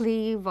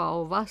 Henkli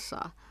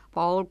Vaovasa,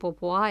 Paul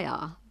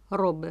Popoaia,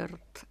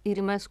 Robert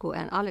Irimescu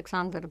and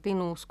Alexander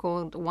Dinu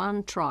scored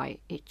 1 try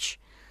each.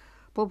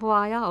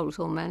 Popoaia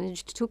also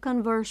managed 2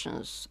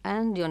 conversions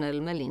and Ionel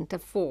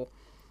Melinte 4.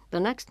 The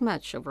next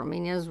match of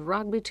Romania's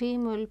rugby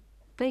team will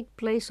take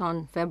place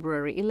on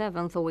February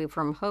 11th away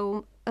from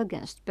home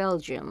against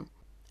Belgium.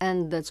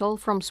 And that's all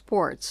from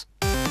sports.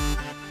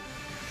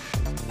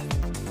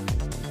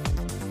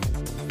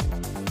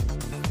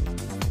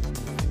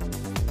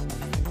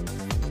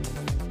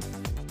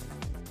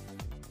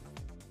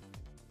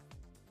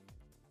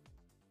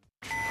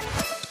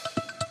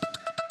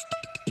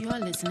 You are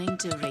listening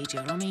to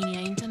Radio Romania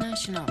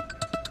International.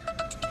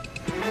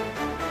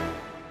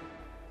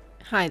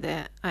 Hi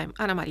there, I'm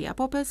Ana Maria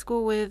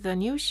Popescu with a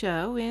new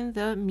show in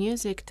the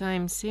Music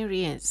Time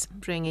series,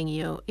 bringing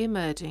you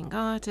emerging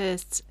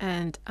artists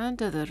and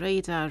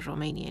under-the-radar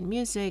Romanian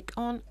music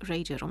on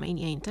Radio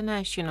Romania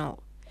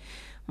International.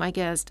 My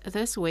guest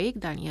this week,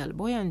 Daniel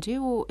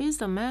Boiangiu, is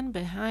the man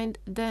behind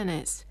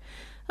Dennis,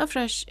 a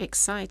fresh,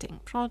 exciting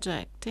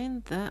project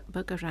in the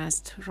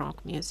Bucharest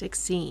rock music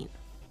scene.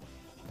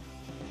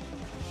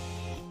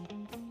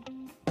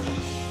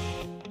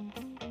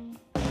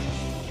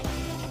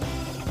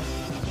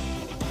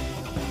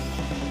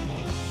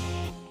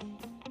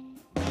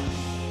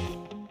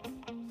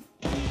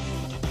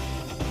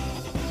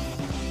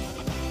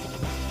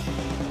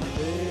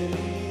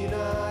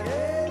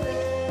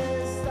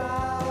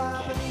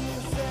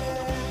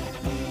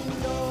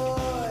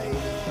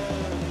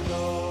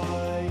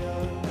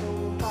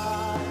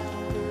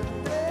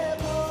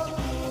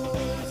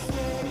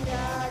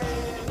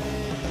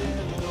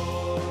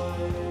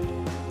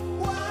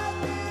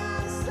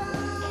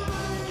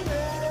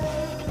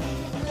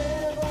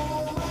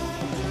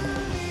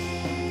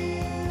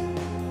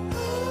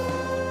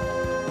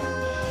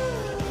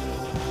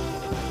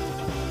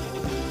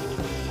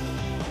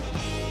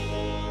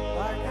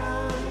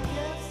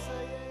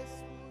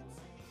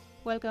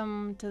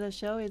 Welcome to the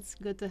show. It's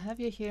good to have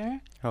you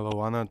here.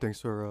 Hello, Anna. Thanks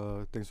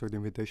for the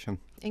invitation.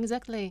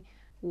 Exactly.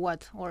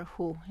 What or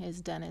who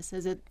is Dennis?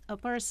 Is it a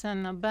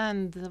person, a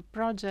band, a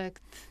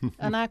project,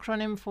 an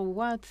acronym for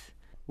what?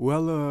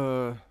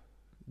 Well,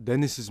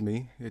 Dennis is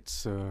me.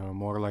 It's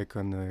more like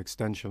an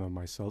extension of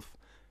myself.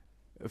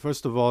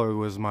 First of all, it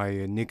was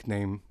my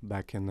nickname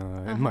back in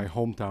my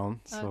hometown,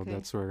 so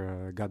that's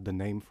where I got the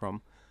name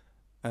from.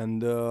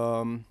 And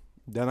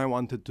then I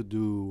wanted to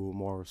do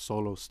more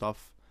solo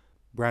stuff,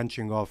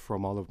 branching off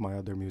from all of my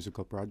other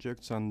musical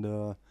projects, and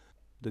the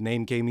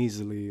name came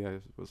easily. I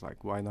was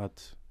like, why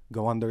not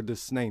go under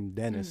this name,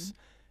 Dennis?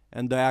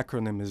 And the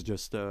acronym is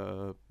just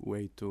a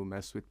way to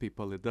mess with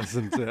people. It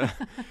doesn't.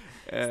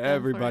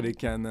 Everybody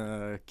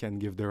can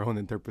give their own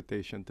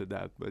interpretation to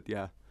that, but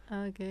yeah.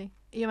 Okay.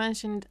 You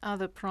mentioned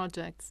other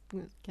projects.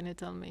 Can you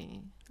tell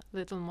me a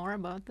little more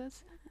about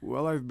this?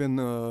 Well, I've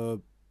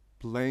been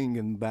playing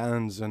in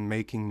bands and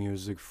making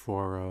music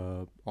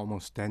for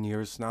almost 10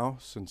 years now.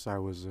 Since I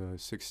was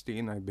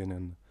 16, I've been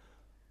in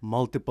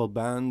multiple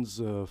bands,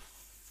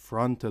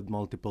 fronted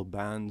multiple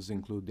bands,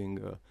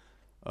 including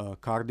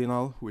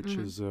Cardinal, which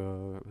has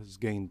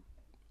gained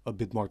a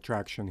bit more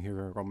traction here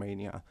in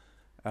Romania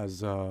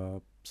as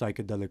a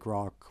psychedelic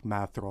rock,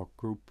 math rock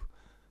group.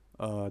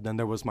 Then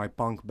there was my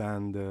punk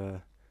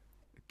band.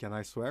 Can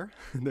I swear?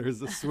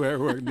 There's a swear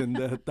word in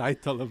the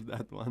title of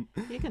that one.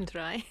 You can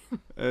try.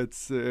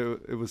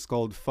 It was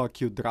called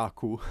Fuck You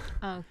Dracu.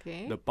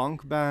 Okay. The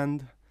punk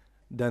band.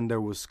 Then there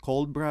was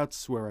Cold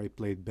Brats, where I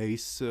played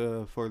bass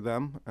for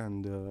them,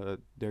 and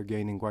they're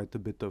gaining quite a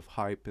bit of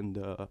hype in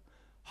the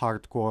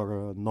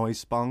hardcore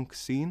noise punk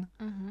scene.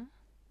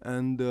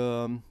 And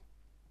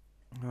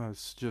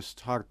it's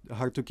just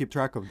hard to keep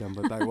track of them,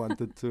 but I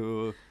wanted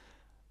to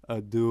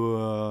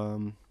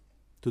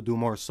do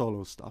more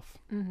solo stuff,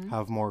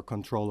 have more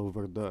control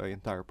over the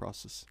entire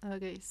process.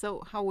 Okay,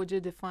 so how would you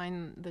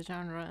define the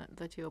genre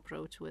that you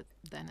approach with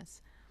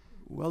Dennis?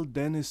 Well,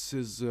 Dennis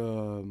is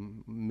a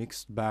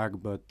mixed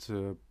bag, but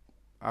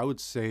I would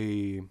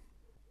say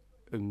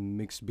a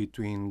mix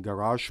between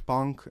garage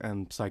punk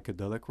and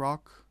psychedelic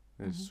rock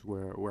is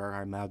where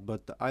I'm at.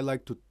 But I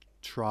like to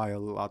try a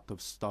lot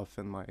of stuff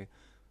in my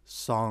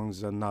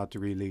songs and not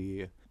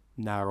really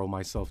narrow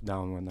myself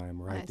down when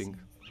I'm writing.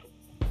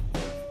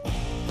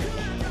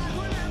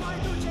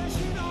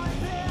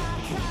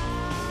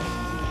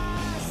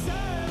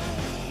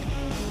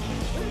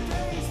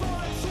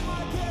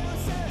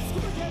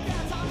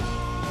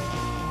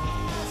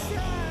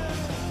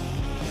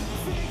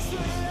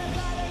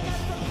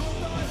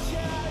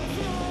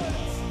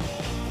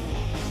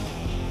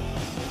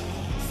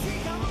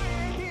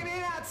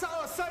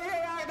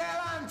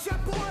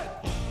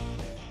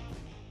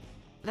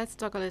 let's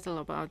talk a little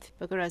about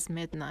Bucharest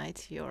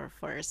Midnight, your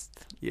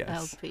first Yes.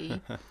 LP.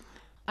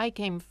 I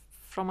came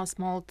from a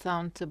small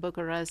town to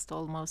Bucharest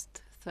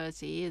almost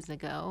 30 years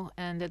ago,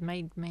 and it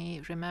made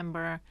me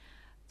remember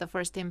the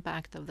first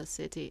impact of the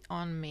city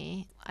on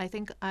me. I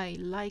think I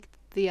liked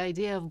the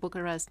idea of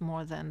Bucharest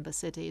more than the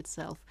city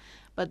itself.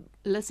 But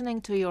listening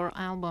to your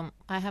album,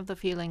 I have the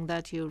feeling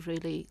that you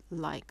really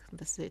like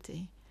the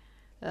city.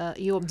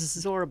 You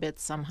absorb it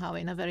somehow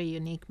in a very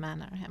unique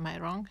manner. Am I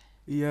wrong?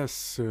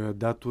 Yes,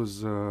 that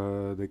was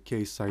the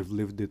case. I've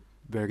lived it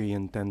very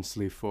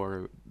intensely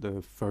for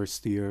the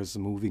first years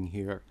moving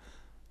here.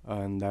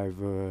 And I've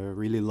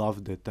really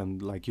loved it.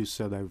 And like you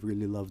said, I've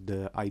really loved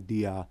the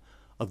idea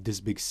of this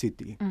big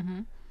city.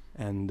 Mm-hmm.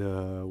 And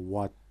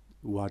what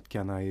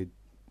can I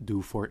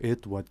do for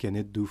it? What can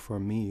it do for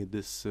me?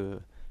 This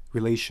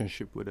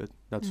relationship with it.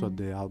 That's what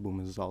the album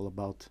is all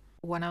about.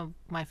 One of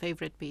my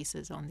favorite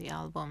pieces on the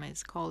album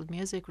is called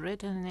Music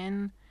Written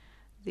in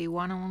the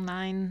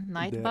 109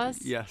 Night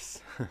Bus.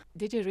 Yes.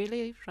 Did you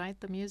really write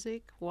the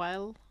music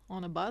while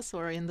on a bus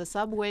or in the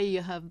subway?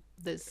 You have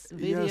this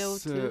video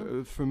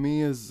too? For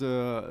me, is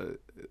the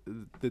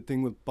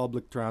thing with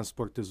public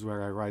transport is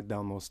where I write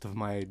down most of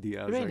my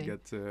ideas. Really? I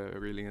get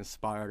really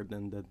inspired,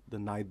 and the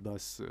night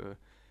bus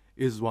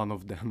is one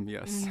of them.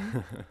 Yes.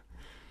 Mm-hmm.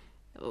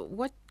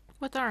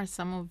 What are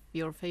some of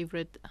your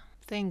favorite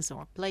things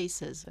or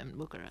places in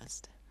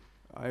Bucharest?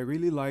 I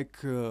really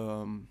like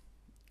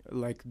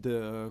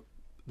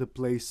the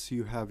place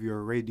you have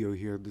your radio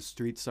here. The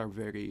streets are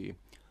very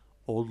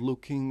old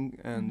looking,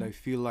 and I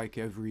feel like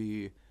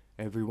every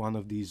one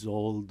of these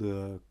old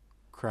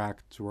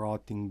cracked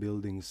rotting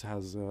buildings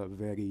has a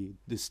very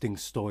distinct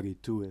story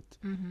to it.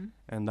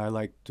 And I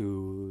like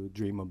to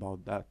dream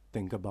about that,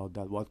 think about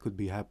that, what could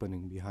be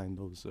happening behind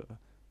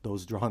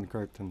those drawn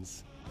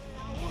curtains.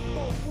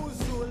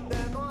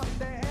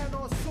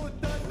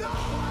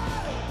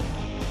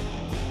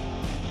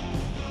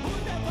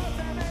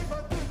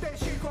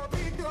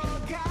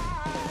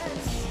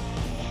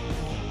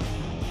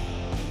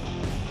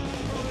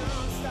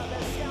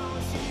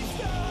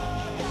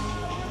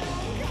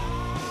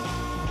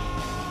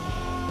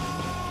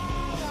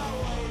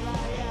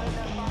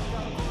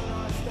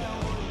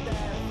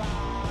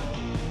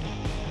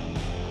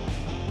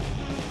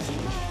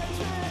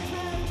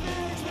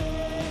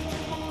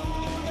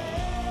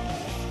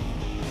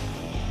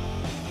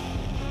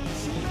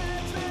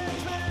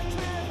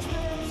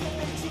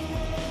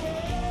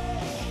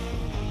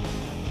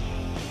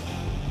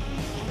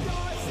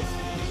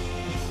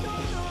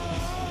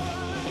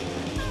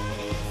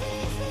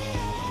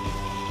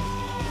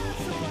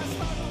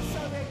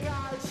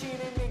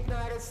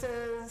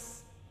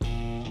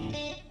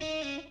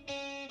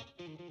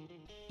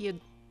 You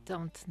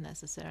don't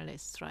necessarily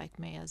strike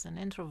me as an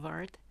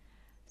introvert.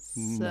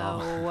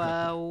 No.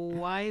 So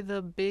why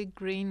the big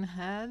green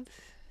head?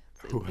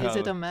 Is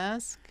it a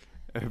mask?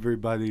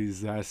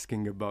 Everybody's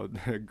asking about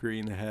the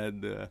green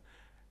head.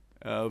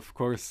 Of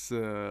course,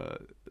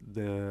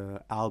 the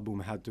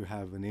album had to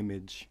have an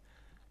image,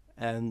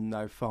 and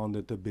I found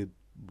it a bit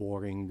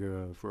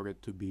boring for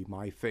it to be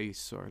my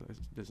face, or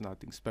there's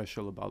nothing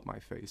special about my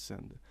face.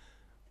 And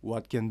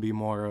what can be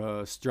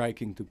more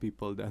striking to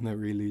people than a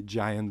really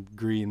giant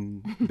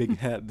green big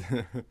head?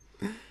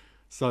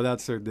 So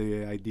that's where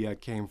the idea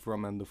came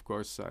from. And of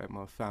course, I'm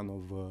a fan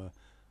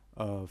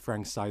of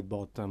Frank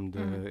Sidebottom,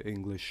 the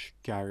English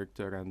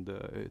character, and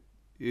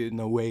in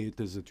a way it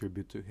is a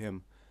tribute to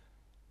him.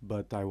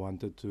 But I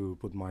wanted to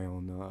put my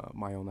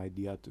own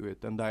idea to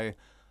it. And I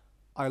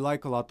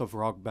like a lot of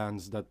rock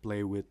bands that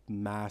play with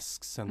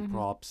masks and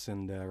props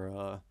in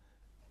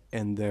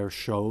their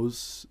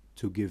shows,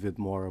 to give it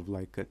more of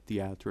like a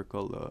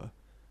theatrical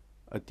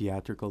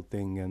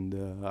thing, and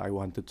I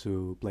wanted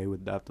to play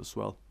with that as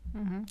well,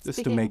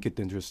 just to make it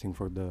interesting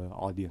for the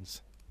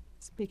audience.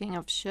 Speaking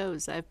of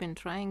shows, I've been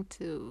trying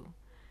to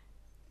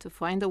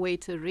find a way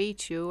to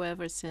reach you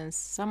ever since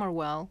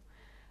Summerwell,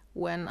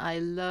 when I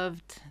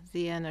loved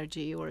the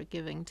energy you were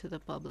giving to the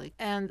public.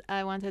 And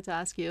I wanted to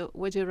ask you,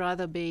 would you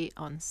rather be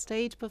on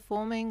stage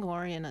performing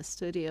or in a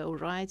studio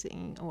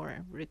writing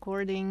or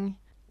recording?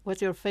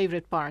 What's your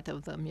favorite part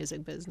of the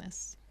music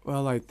business?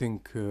 Well, I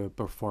think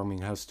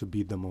performing has to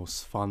be the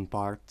most fun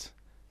part,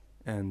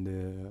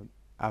 and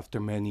after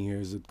many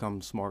years it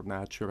comes more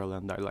natural,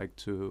 and I like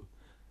to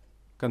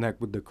connect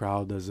with the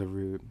crowd as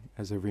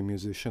every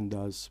musician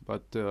does,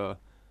 but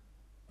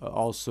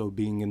also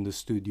being in the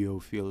studio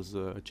feels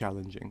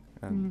challenging,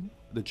 and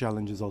the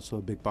challenge is also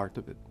a big part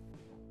of it.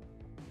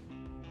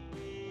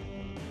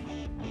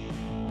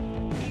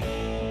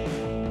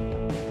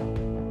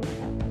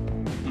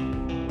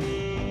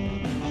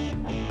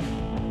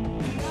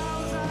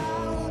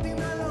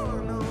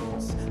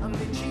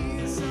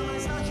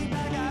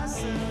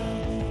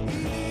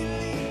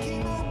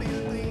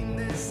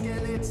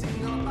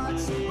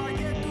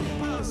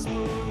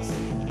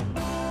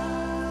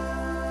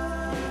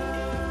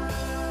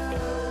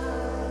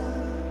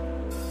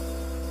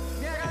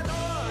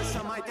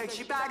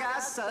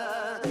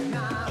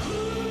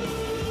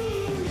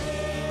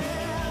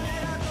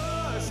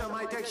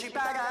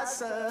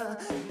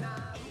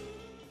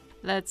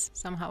 Let's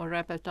somehow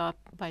wrap it up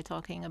by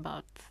talking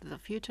about the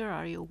future.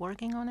 Are you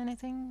working on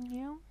anything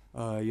new?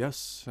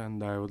 Yes,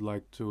 and I would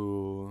like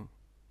to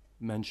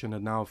mention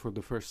it now for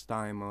the first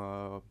time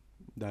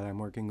that I'm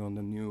working on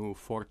a new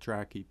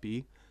 4-track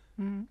EP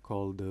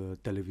called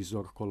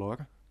Televisor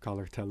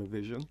Color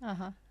Television.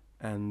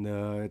 And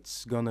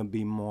it's gonna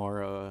be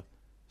more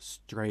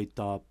straight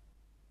up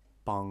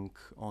punk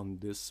on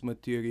this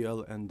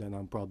material, and then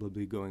I'm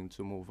probably going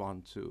to move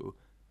on to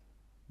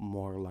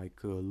more like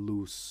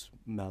loose,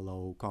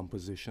 mellow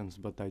compositions,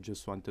 but I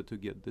just wanted to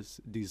get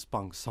these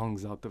punk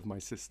songs out of my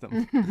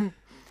system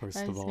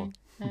first of all.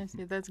 I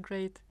see, that's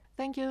great.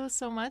 Thank you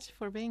so much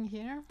for being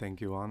here. Thank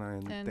you, Anna,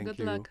 and thank good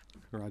you, luck.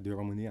 Radio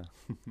Romania.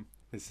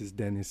 This is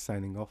Dennis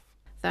signing off.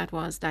 That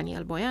was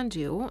Daniel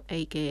Boiangiu,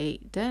 aka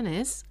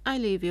Dennis. I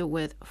leave you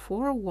with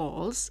 4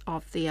 Walls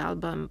of the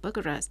album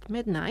Bucharest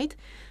Midnight.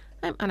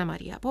 I'm Ana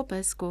Maria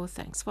Popescu.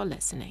 Thanks for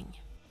listening.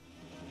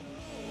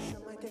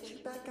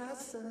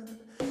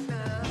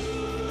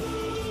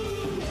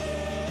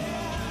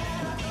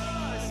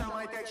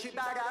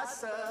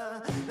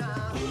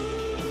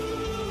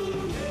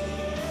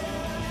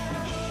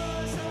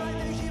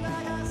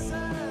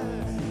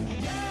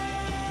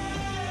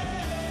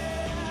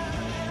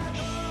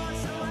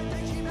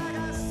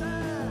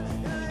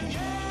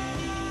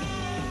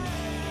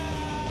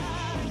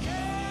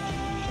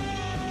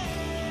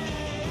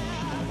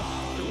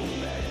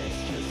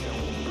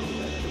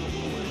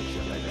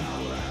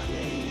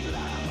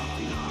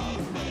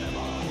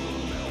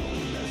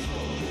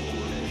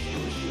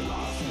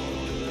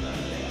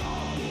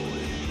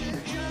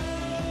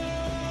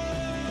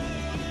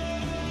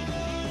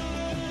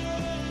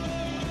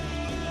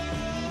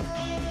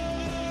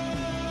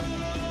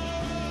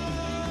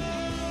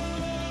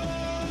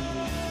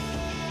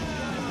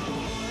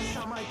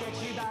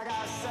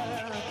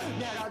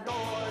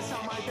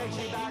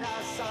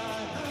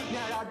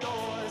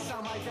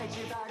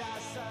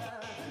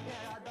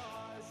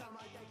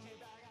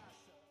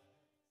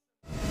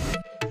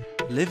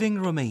 Living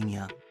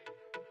Romania.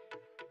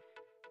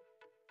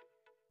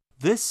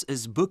 This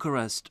is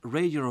Bucharest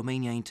Radio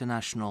Romania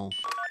International.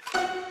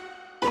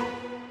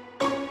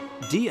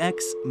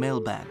 DX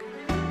Mailbag.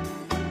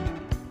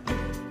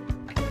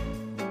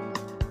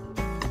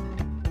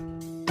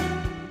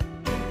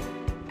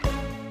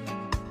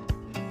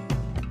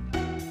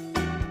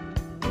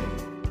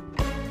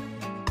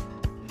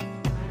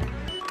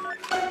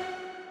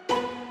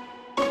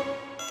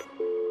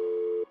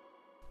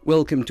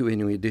 Welcome to a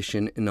new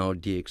edition in our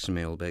DX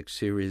Mailbag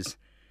series.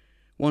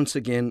 Once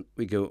again,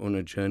 we go on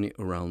a journey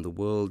around the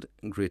world,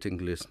 greeting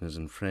listeners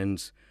and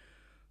friends,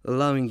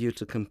 allowing you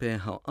to compare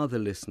how other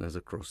listeners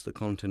across the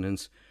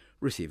continents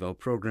receive our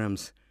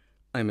programs.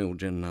 I'm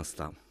Eugen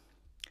Nasta.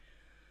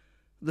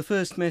 The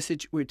first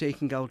message we're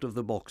taking out of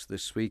the box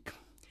this week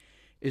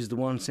is the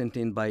one sent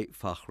in by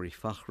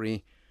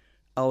Fahri,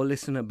 our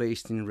listener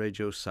based in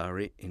Rejo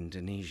Sari,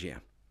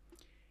 Indonesia.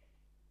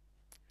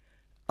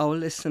 Our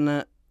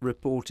listener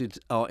reported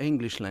our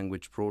English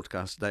language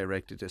broadcast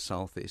directed to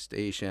Southeast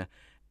Asia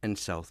and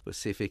South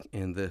Pacific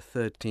in the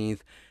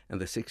 13th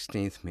and the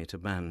 16th meter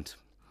band.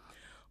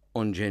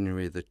 On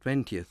January the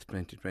 20th,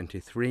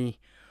 2023,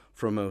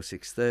 from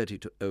 0630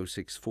 to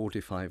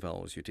 0645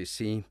 hours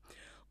UTC,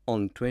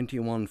 on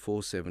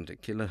 21470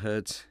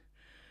 kHz,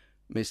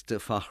 Mr.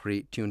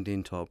 Fahri tuned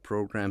into our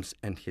programs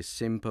and his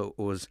SIMPO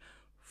was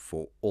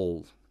for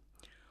all.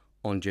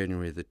 On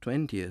January the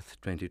 20th,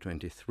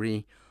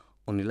 2023,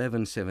 on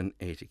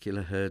 11780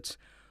 kHz,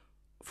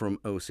 from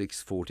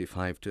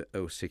 0645 to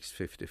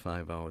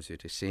 0655 hours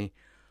UTC,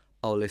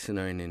 our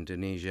listener in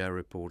Indonesia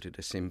reported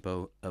a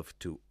SIMPO of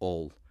 2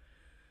 all.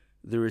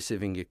 The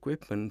receiving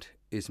equipment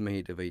is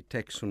made of a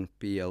Texon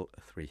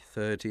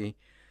PL330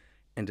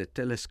 and a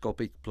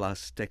telescopic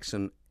plus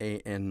Texon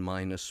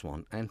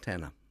AN-1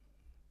 antenna.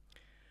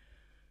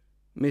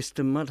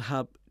 Mr.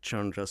 Madhab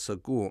Chandra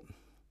Sagur,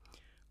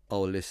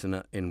 our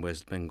listener in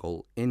West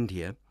Bengal,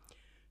 India,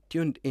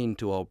 tuned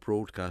into our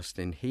broadcast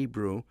in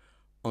Hebrew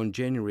on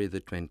January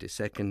the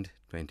 22nd,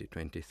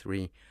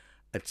 2023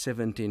 at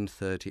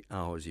 1730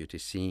 hours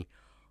UTC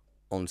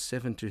on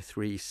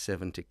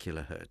 7370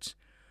 kHz.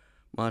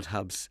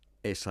 Madhab's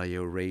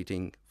SIO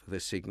rating for the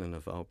signal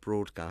of our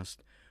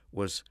broadcast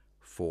was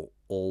for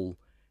all,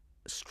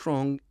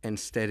 strong and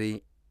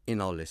steady in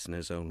our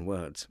listeners' own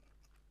words.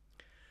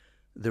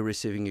 The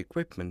receiving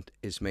equipment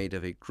is made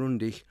of a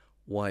Grundig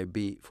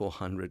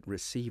YB400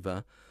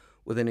 receiver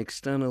with an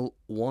external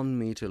 1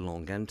 meter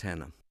long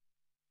antenna.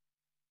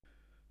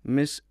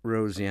 Miss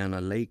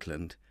Rosianna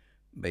Lakeland,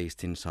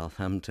 based in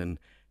Southampton,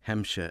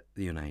 Hampshire,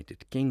 the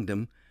United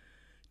Kingdom,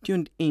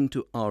 tuned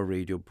into our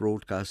radio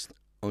broadcast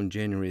on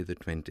January the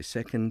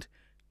 22nd,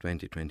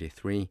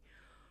 2023,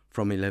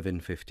 from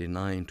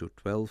 11:59 to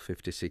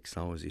 12:56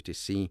 hours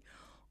UTC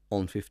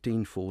on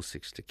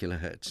 15460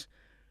 kHz.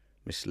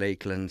 Miss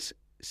Lakeland's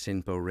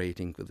SINPO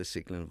rating for the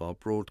signal of our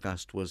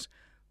broadcast was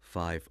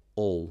 5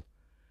 all.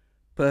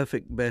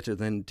 Perfect, better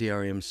than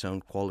DRM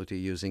sound quality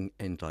using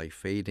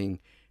anti-fading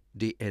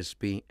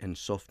DSP and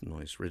soft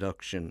noise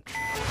reduction.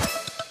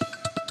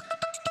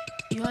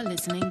 You are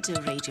listening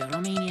to Radio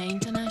Romania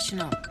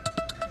International.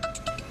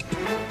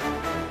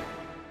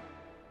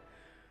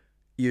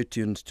 You're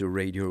tuned to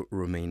Radio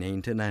Romania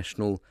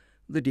International.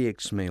 The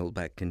DX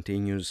mailbag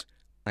continues.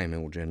 I'm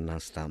Eugen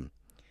Nastam.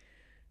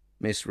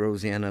 Miss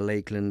Rosianna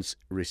Lakeland's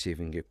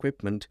receiving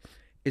equipment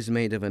is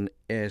made of an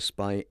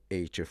AirSpy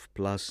HF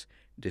Plus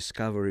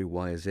Discovery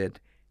YZ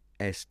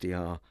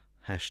SDR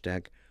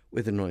hashtag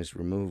with a noise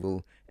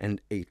removal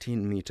and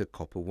 18-meter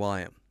copper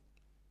wire.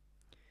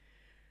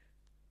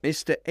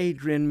 Mr.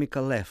 Adrian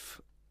Mikalev,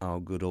 our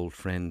good old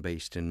friend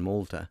based in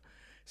Malta,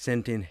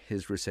 sent in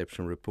his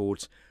reception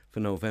reports for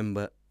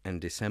November and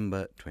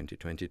December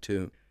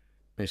 2022.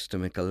 Mr.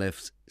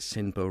 Mikalev's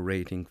SINPO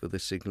rating for the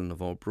signal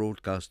of our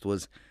broadcast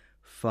was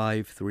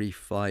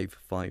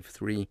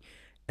 53553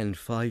 and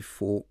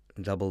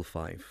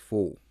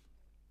 54554.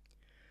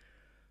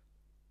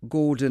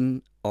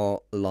 Gordon R.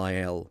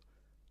 Lyell,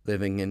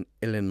 living in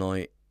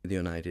Illinois, the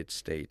United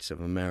States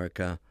of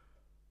America,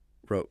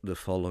 wrote the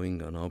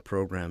following on our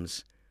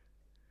programs.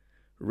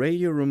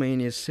 Radio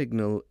Romania's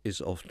signal is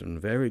often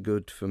very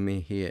good for me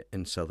here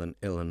in southern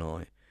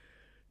Illinois.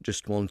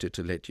 Just wanted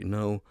to let you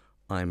know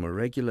I'm a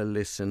regular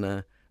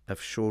listener of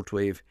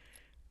shortwave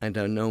and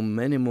I know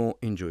many more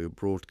enjoy your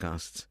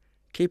broadcasts.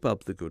 Keep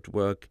up the good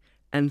work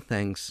and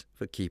thanks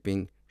for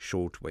keeping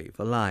shortwave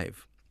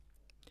alive.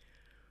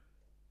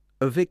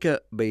 A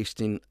vicar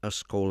based in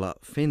Askola,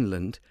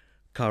 Finland,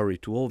 Kari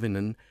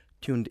Tuovinen,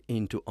 tuned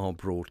into our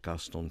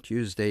broadcast on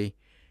Tuesday,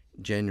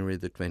 January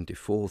the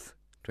 24th,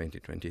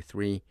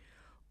 2023,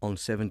 on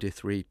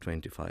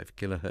 7325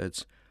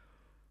 kHz,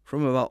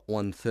 from about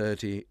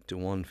 1:30 to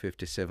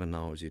 1:57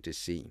 hours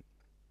UTC.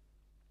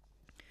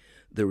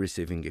 The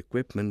receiving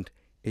equipment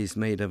is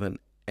made of an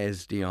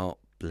SDR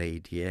Play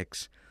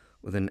DX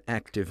with an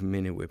active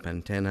mini-whip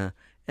antenna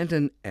and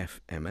an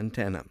FM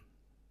antenna.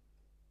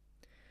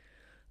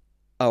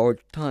 Our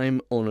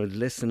time-honored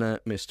listener,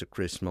 Mr.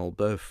 Chris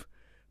Malbeuf,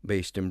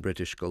 based in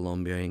British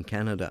Columbia in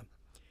Canada,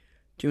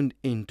 tuned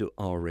into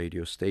our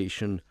radio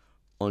station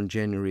on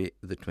January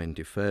the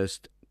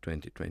 21st,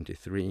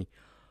 2023,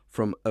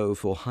 from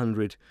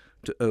 0400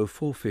 to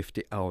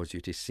 0450 hours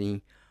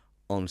UTC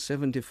on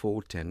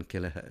 7410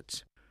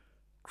 kHz.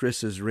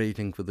 Chris's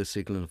rating for the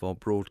signal of our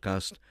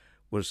broadcast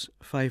was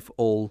 5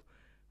 all,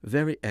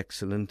 very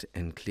excellent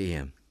and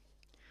clear.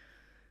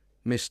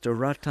 Mr.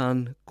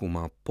 Ratan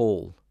Kumar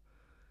Paul,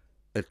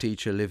 a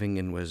teacher living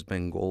in West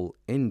Bengal,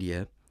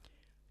 India,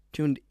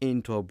 tuned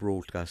into our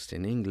broadcast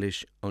in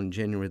English on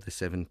January the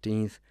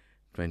 17th,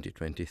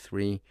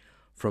 2023,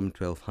 from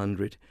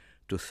 1200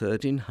 to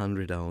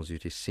 1300 hours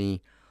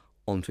UTC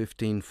on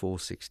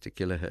 15460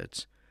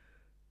 kHz.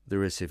 The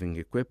receiving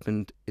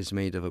equipment is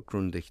made of a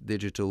Grundig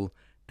digital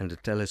and a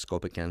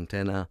telescopic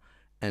antenna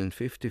and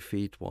 50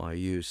 feet wire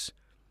use.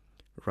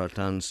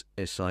 Ratan's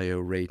SIO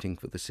rating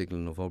for the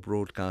signal of our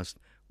broadcast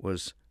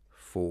was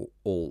 4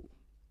 all.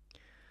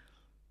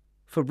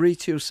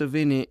 Fabrizio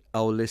Savini,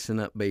 our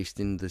listener based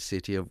in the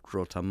city of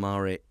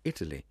Grottammare,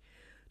 Italy,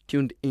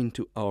 tuned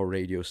into our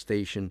radio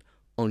station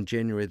on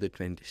January the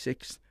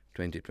 26th,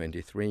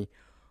 2023,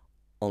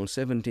 on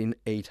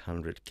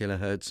 17800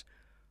 kHz,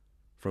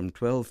 from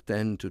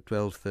 1210 to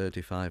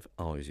 1235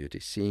 hours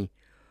UTC,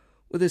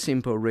 with a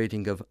SINPO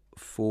rating of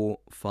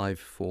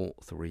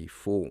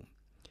 45434.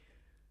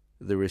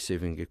 The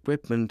receiving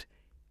equipment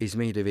is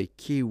made of a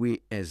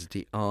Kiwi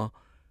SDR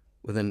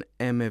with an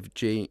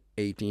MFJ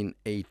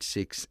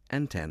 1886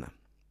 antenna.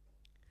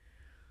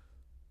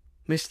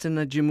 Mr.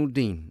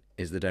 Najimuddin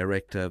is the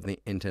director of the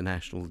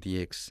International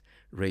DX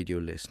Radio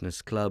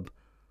Listeners Club,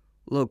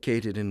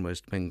 located in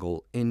West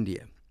Bengal,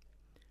 India.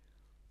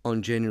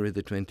 On January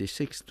the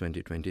 26th,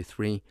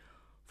 2023,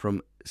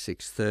 from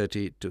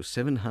 6:30 to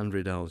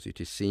 700 hours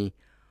UTC,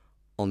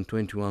 on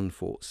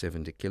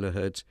 21470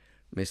 kHz,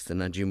 Mr.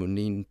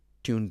 Najimuddin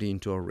tuned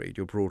into our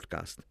radio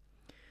broadcast.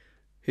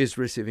 His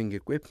receiving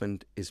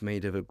equipment is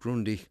made of a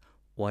Grundig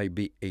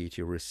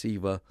YB80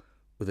 receiver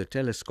with a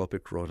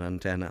telescopic rod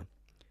antenna.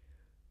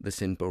 The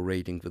SINPO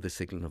rating for the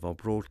signal of our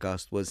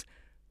broadcast was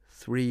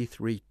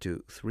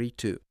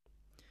 33232.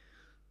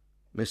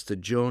 Mr.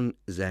 John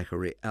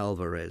Zachary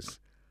Alvarez,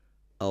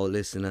 our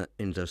listener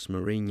in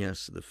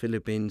Dasmariñas, the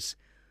Philippines,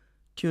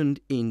 tuned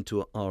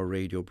into our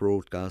radio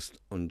broadcast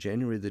on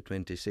January the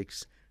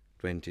 26th,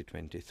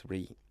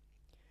 2023.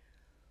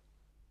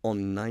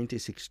 On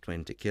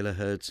 9620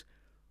 kHz,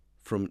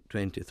 from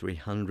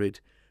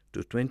 2300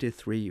 to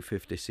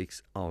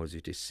 2356 hours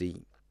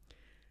UTC.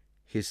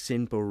 His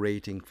SINPO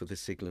rating for the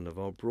signal of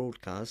our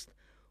broadcast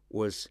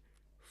was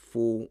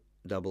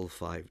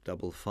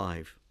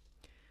 45555.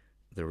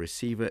 The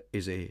receiver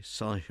is a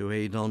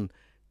Sahuadon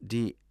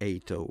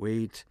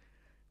D808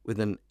 with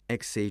an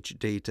XH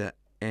data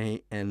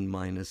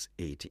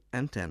AN-80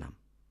 antenna.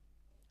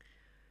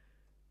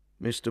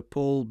 Mr.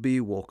 Paul B.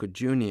 Walker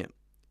Jr.,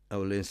 a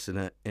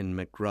listener in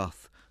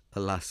McGrath,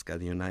 Alaska,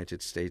 the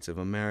United States of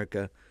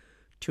America,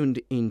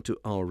 tuned into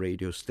our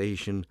radio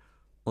station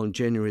on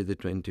January the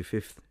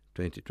 25th,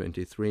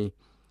 2023,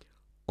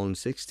 on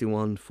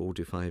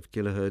 6145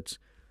 kHz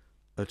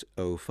at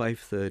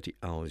 0530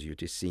 hours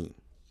UTC.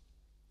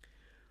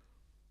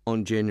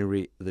 On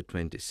January the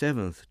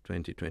 27th,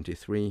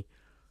 2023,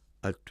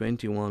 at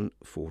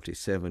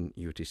 2147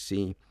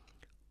 UTC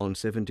on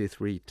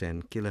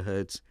 7310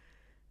 kHz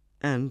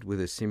and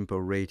with a simple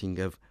rating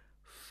of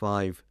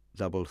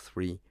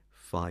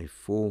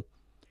 53354,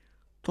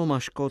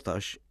 Tomasz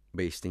Kotasz,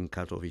 based in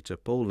Katowice,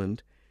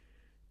 Poland,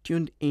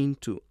 tuned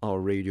into our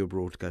radio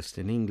broadcast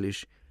in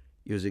English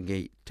using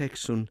a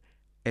Texun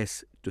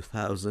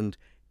S2000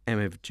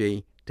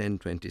 MFJ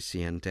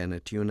 1020C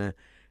antenna tuner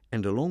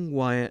and a long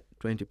wire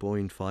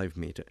 20.5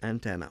 meter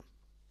antenna.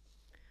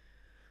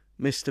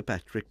 Mr.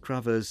 Patrick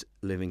Travers,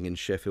 living in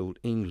Sheffield,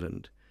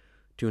 England,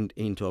 tuned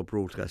into our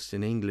broadcast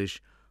in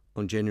English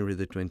on January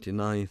the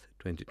 29th,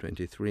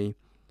 2023,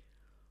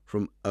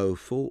 from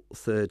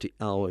 0430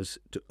 hours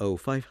to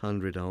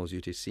 0500 hours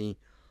UTC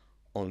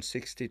on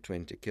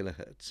 6020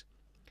 kHz.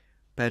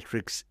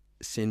 Patrick's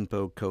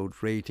SINPO code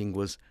rating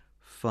was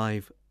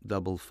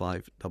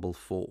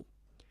 55544.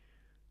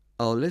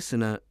 Our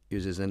listener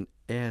uses an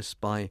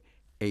AirSpy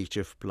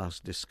HF Plus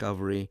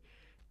Discovery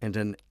and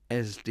an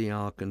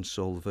SDR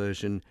console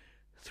version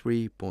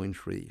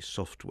 3.3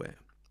 software.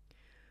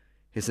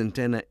 His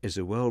antenna is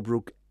a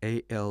Wellbrook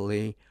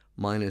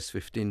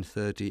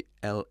ALA-1530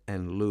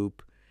 LN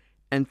loop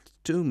and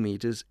 2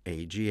 meters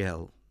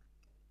AGL.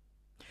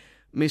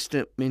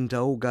 Mr.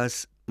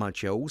 Mindaugas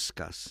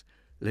Maciauskas,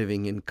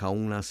 living in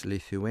Kaunas,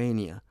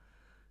 Lithuania,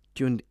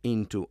 tuned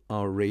into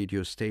our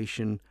radio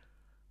station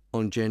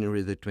on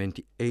January the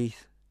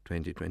 28th,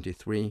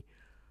 2023,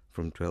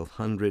 from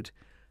 1200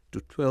 to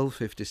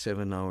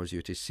 1257 hours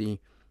UTC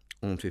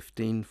on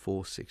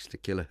 15460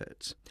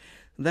 kHz.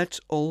 That's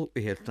all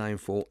we have time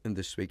for in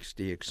this week's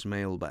DX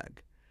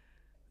mailbag.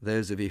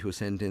 Those of you who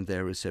send in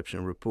their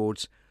reception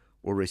reports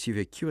will receive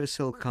a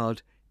QSL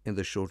card in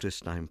the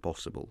shortest time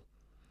possible.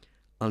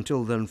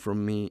 Until then,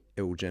 from me,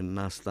 Eugen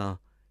Nasta,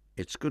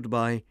 it's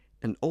goodbye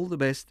and all the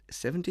best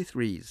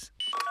 73s.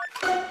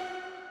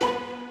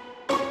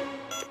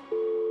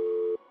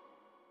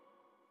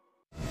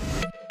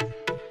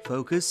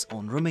 Focus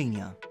on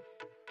Romania.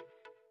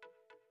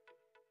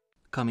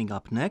 Coming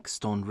up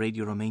next on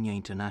Radio Romania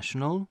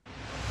International,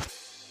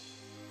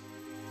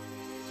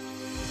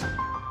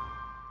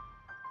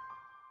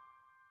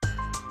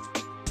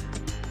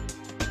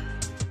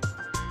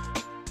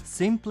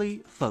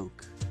 Simply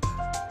Folk.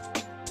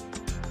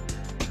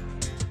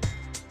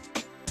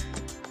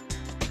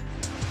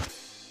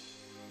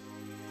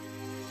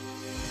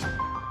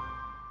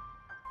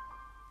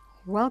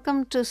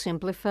 Welcome to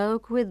Simply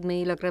Folk with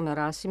me,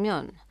 Lacremera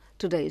Simeon.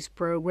 Today's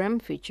program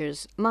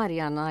features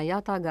Mariana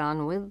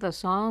Yatagan with the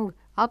song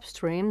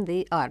Upstream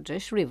the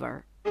Argeș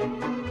River.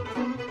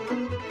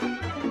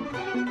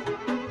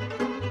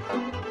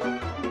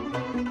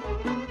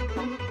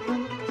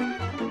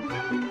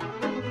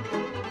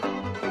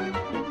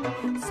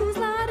 Sus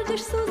la Argeș,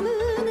 sus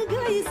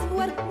lângă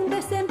izvor, unde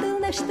se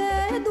întâlnește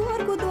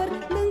dor cu dor,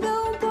 lângă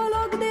un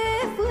poloc de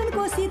fân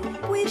cosit,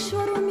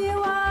 puișorul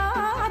meu a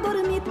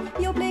adormit.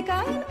 Eu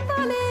plecai în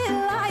vale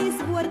la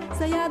izvor,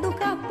 să-i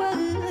aduc apă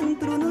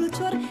într-unul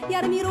cior,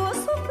 iar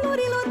mirosul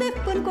florilor de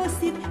fân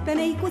cosit, pe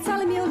neicuța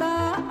al meu l-a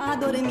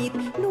adormit.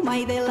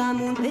 Numai de la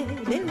munte,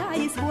 de la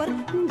izvor,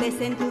 unde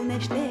se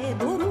întâlnește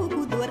dorul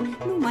cu dor,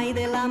 numai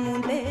de la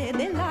munte,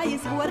 de la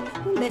izvor,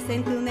 unde se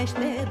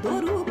întâlnește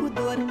dorul cu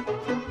dor.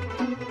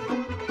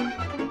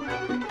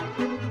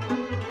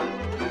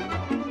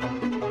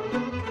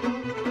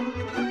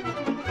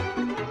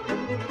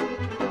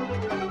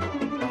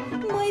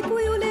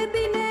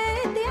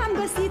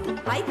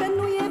 Hai că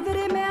nu e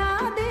vremea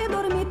de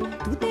dormit,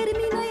 tu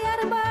termină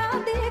iarba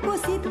de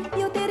cosit,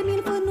 eu termin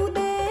fânul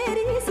de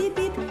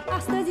risipit.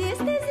 Astăzi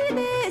este zi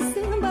de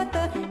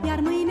sâmbătă, iar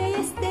mâine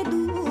este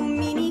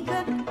duminică.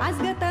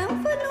 Azi gătăm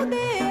fânul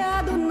de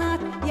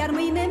adunat, iar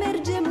mâine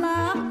mergem la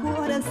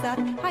cor în sat.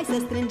 Hai să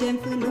strângem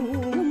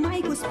fânul mai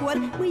cu spor,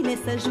 mâine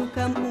să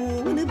jucăm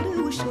un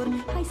brâușor.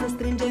 Hai să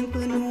strângem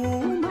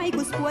fânul mai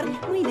cu spor,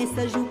 mâine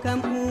să jucăm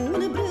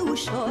un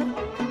brâușor.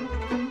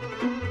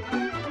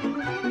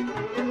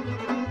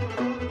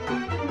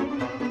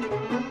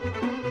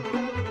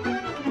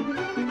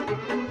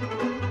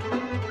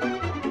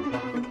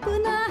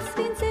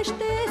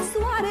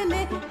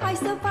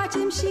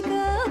 Facem și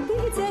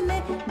căpițele,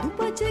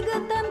 după ce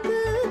gătăm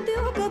câte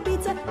o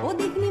căpiță,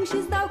 odihnim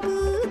și-ți dau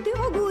câte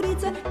o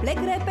guriță. Plec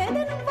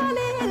repede în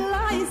vale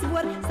la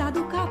izvor, să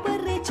aduc apă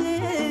rece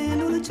în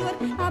ulcior,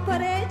 apă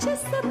rece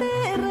să te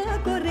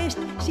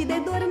răcorești și de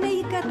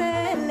dormeică te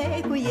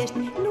lecuiești.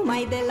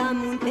 Numai de la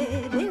munte,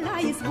 de la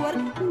izvor,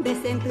 unde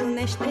se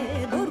întâlnește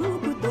dorul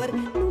cu dor,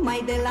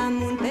 numai de la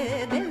munte,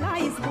 de la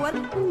izvor,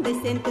 unde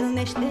se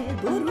întâlnește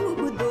dorul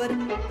cu dor.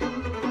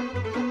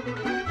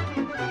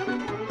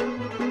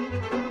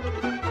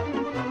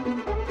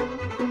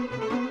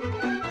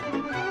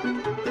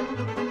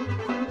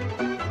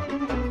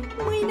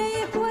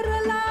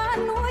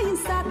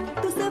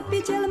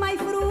 Cel mai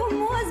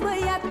frumos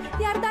băiat,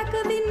 iar dacă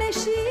vine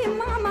și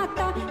mama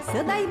ta, să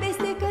dai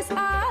veste că-s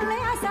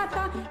aleasa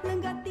ta.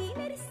 Lângă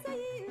tineri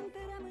să-i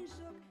întărăm în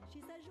joc și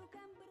să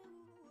jucăm brut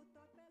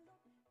tot pe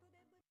loc.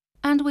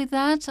 And with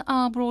that,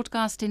 our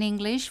broadcast in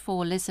English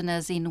for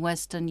listeners in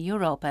Western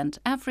Europe and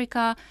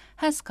Africa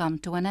has come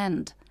to an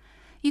end.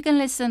 You can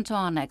listen to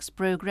our next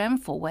program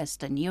for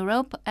Western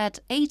Europe at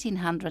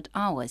 1800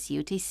 hours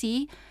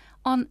UTC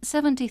on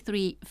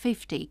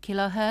 7350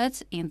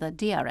 kHz in the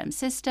DRM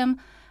system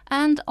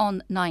and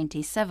on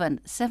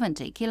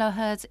 9770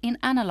 kHz in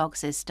analog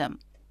system.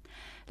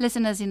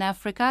 Listeners in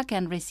Africa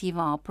can receive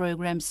our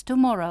programs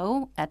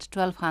tomorrow at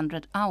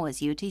 1200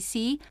 hours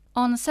UTC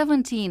on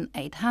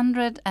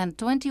 17800 and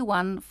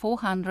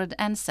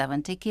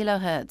 21470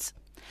 kHz.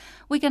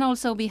 We can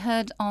also be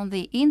heard on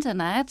the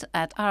internet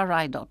at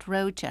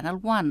RRI.ro Channel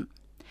 1.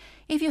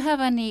 If you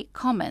have any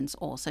comments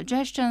or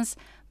suggestions,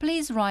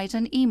 please write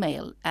an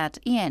email at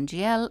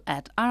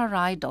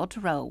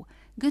engl@rri.ro.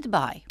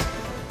 Goodbye.